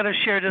 I gotta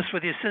share this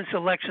with you. Since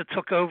Alexa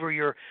took over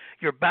your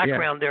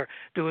background there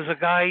was a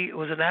guy. It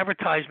was an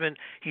advertisement.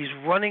 He's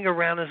running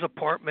around his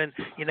apartment.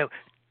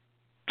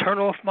 Turn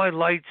off my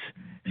lights,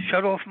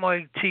 shut off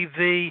my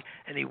TV,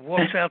 and he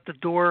walks out the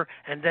door,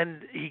 and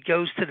then he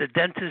goes to the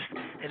dentist,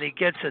 and he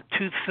gets a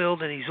tooth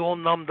filled, and he's all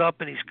numbed up,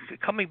 and he's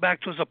coming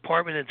back to his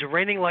apartment. It's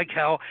raining like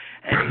hell,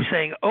 and he's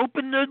saying,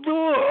 open the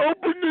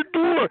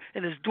door,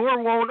 and his door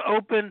won't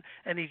open,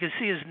 and you can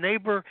see his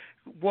neighbor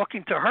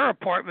walking to her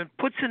apartment,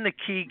 puts in the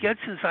key, gets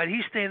inside.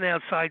 He's standing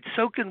outside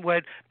soaking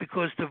wet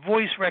because the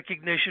voice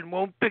recognition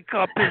won't pick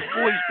up his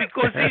voice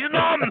because he's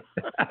numb.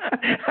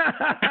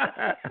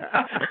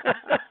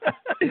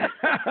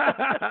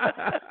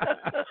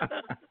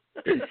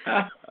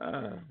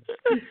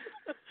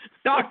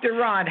 Dr.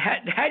 Ron,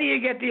 how do you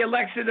get the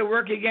Alexa to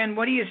work again?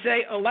 What do you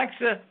say?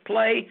 Alexa,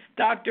 play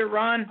Dr.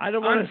 Ron. I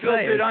don't want to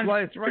say it.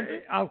 It's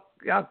right. I'll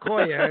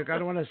call you. I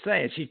don't want to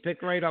say it. She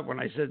picked right up when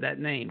I said that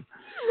name.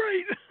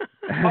 Right.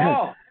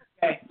 Oh,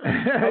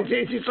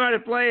 okay. She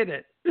started playing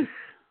it. Okay.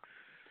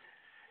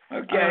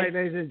 All right,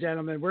 ladies and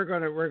gentlemen, we're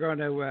going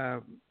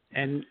to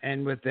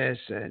end with this,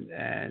 and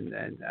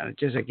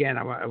just again,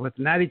 with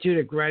an attitude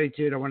of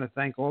gratitude, I want to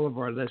thank all of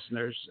our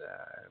listeners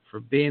for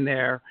being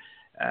there.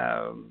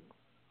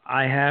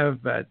 I have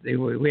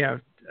we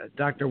have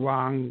Dr.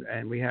 Wong,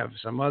 and we have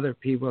some other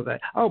people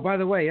that. Oh, by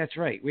the way, that's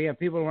right. We have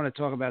people who want to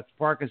talk about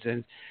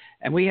Parkinson's,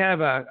 And we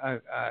have a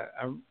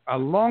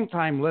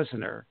longtime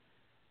listener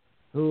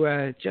who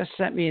just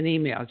sent me an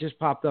email. It just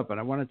popped up, and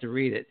I wanted to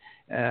read it.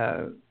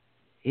 Where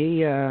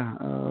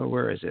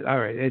is it? All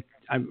right,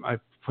 I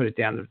put it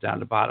down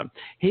the bottom.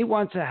 He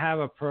wants to have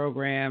a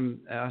program.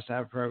 Us to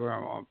have a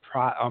program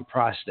on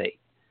prostate.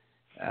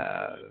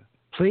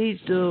 Please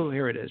do.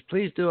 Here it is.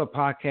 Please do a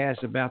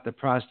podcast about the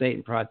prostate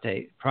and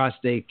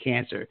prostate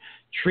cancer.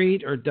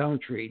 Treat or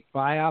don't treat.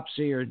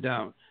 Biopsy or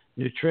don't.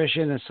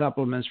 Nutrition and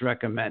supplements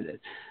recommended.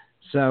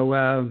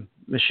 So,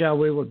 Michelle,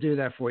 we will do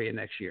that for you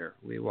next year.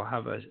 We will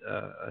have a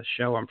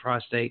show on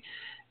prostate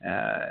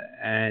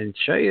and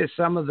show you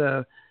some of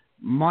the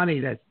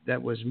money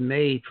that was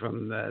made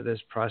from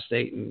this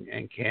prostate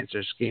and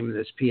cancer scheme,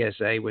 this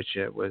PSA, which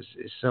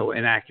is so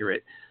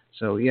inaccurate.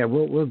 So, yeah,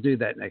 we'll do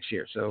that next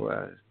year.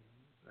 So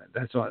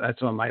that's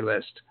on my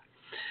list.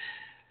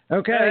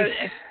 Okay.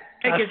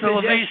 Take a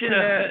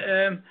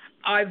suggestion.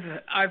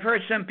 I've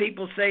heard some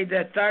people say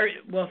that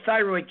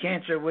thyroid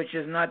cancer, which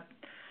is not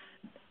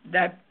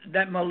that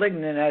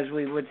malignant as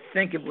we would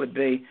think it would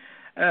be,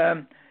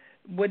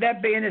 would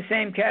that be in the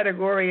same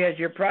category as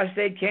your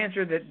prostate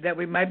cancer that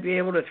we might be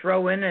able to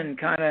throw in and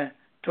kind of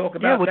talk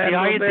about with that the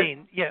a little iodine?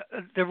 bit? Yeah,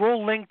 they're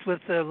all linked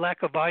with the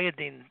lack of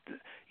iodine.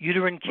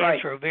 Uterine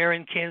cancer, Right.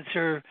 ovarian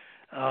cancer,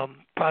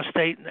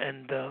 prostate,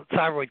 and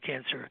thyroid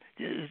cancer.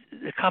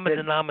 The common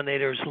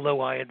denominator is low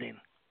iodine.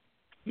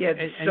 Yeah,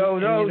 And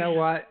those you know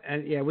what?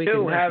 And yeah, we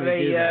do can have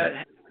definitely do a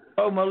that.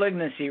 low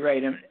malignancy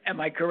rate. Am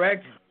I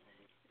correct?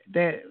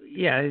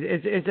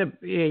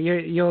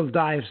 You'll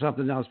die of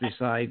something else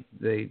beside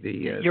the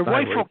Your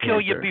wife will thyroid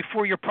kill you cancer.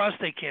 before your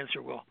prostate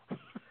cancer will.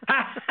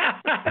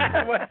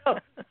 Well,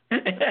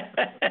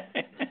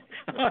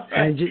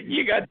 And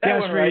you got that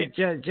one right.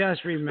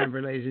 Just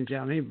remember, ladies and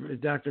gentlemen,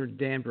 Dr.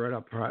 Dan brought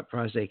up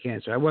prostate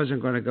cancer. I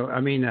wasn't going to go.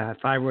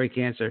 Thyroid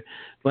cancer,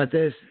 but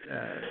this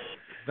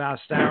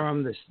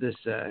Valstarum, this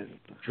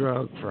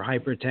drug for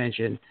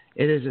hypertension,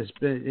 it is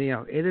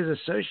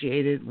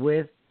associated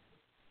with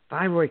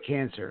thyroid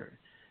cancer.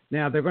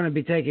 Now they're going to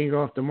be taking it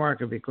off the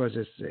market because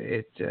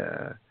it's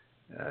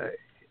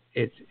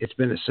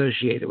been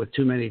associated with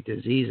too many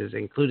diseases,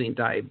 including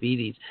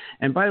diabetes.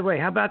 And by the way,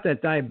 how about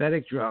that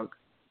diabetic drug,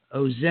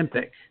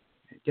 Ozempic?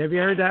 Have you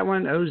heard that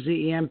one?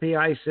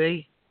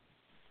 Ozempic?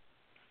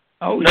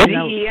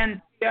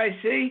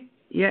 Ozempic?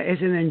 Yeah,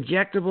 it's an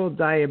injectable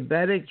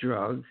diabetic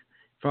drug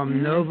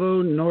from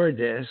Novo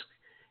Nordisk,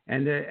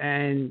 and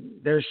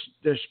they're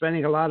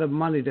spending a lot of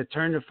money to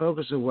turn the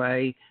focus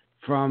away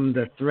from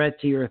the threat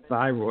to your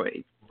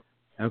thyroid.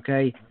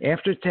 Okay,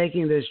 after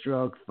taking this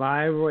drug,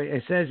 thyroid,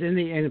 it says in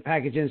the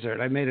package insert,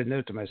 I made a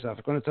note to myself.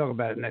 I'm going to talk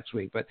about it next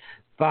week, but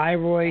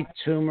thyroid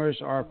tumors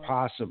are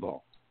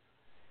possible.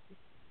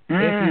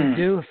 If you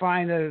do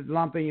find a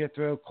lump in your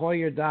throat, call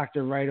your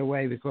doctor right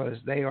away because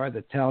they are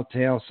the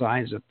telltale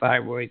signs of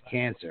thyroid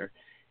cancer.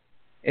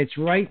 It's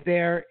right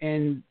there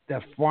in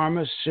the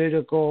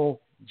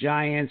pharmaceutical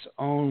giant's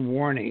own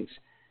warnings.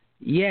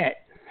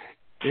 Yet,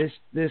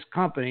 this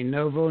company,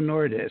 Novo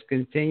Nordisk,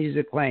 continues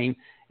to claim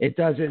it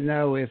doesn't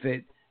know if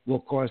it will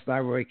cause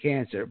thyroid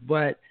cancer,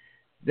 but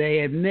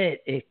they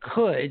admit it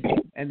could,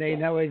 and they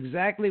know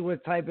exactly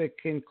what type it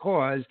can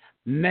cause: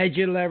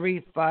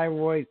 medullary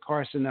thyroid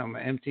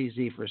carcinoma,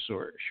 MTZ for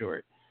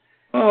short.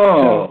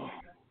 Oh.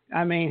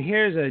 So,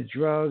 here's a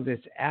drug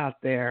that's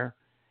out there.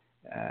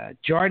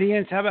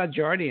 Jardiance, how about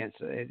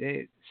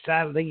Jardiance?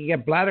 Sadly, you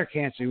get bladder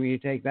cancer when you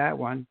take that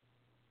one.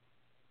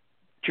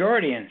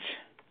 Jardiance.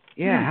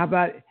 Yeah, how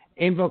about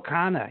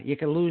Invokana? You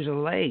can lose a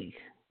leg.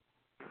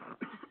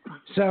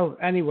 So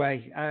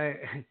anyway,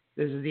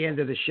 this is the end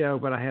of the show,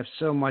 but I have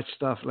so much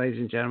stuff, ladies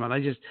and gentlemen.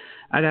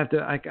 I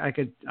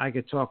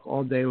could talk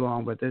all day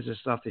long, but this is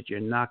stuff that you're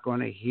not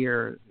going to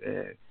hear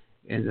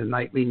in the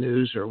nightly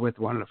news or with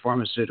one of the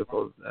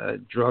pharmaceutical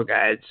drug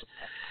ads.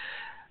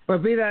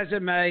 But be that as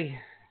it may,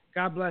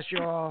 God bless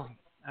you all.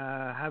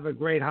 Have a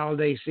great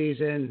holiday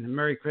season.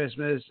 Merry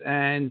Christmas,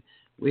 and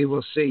we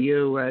will see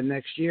you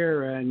next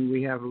year. And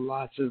we have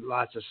lots of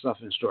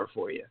stuff in store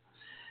for you.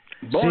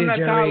 Bon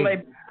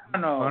Natale.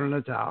 Bon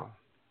Natale.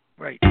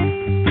 Right.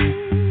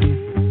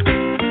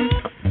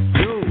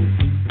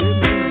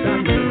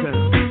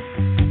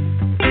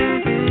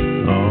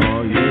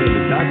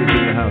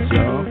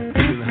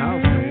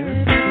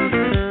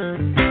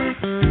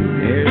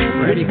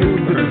 Freddie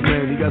Cooper.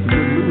 Man, he got some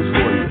good news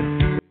for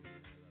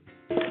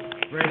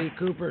you. Freddie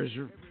Cooper's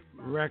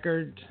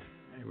record,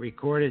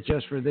 recorded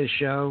just for this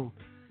show.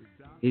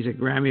 He's a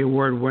Grammy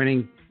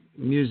Award-winning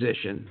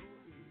musician.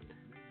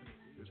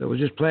 So we'll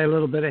just play a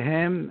little bit of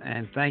him,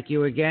 and thank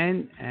you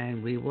again,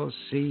 and we will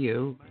see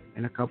you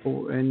in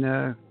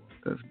the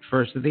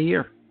first of the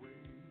year.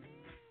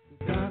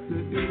 The doctor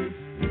is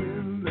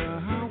in the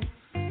house.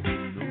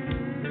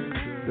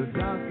 The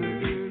doctor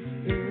is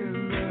in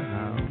the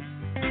house.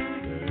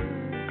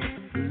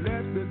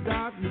 Let the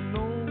doctor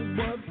know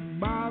what's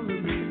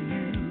bothering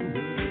you.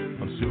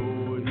 I'm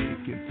sure he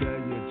can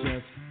tell you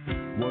just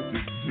what to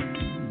do.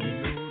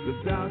 The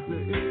doctor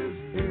is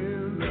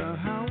in the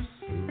house.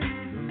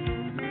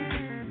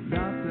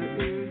 Doctor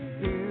is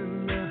in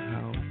the house.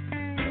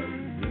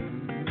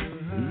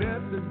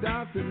 Let the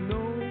doctor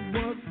know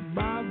what's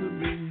bothering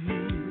me.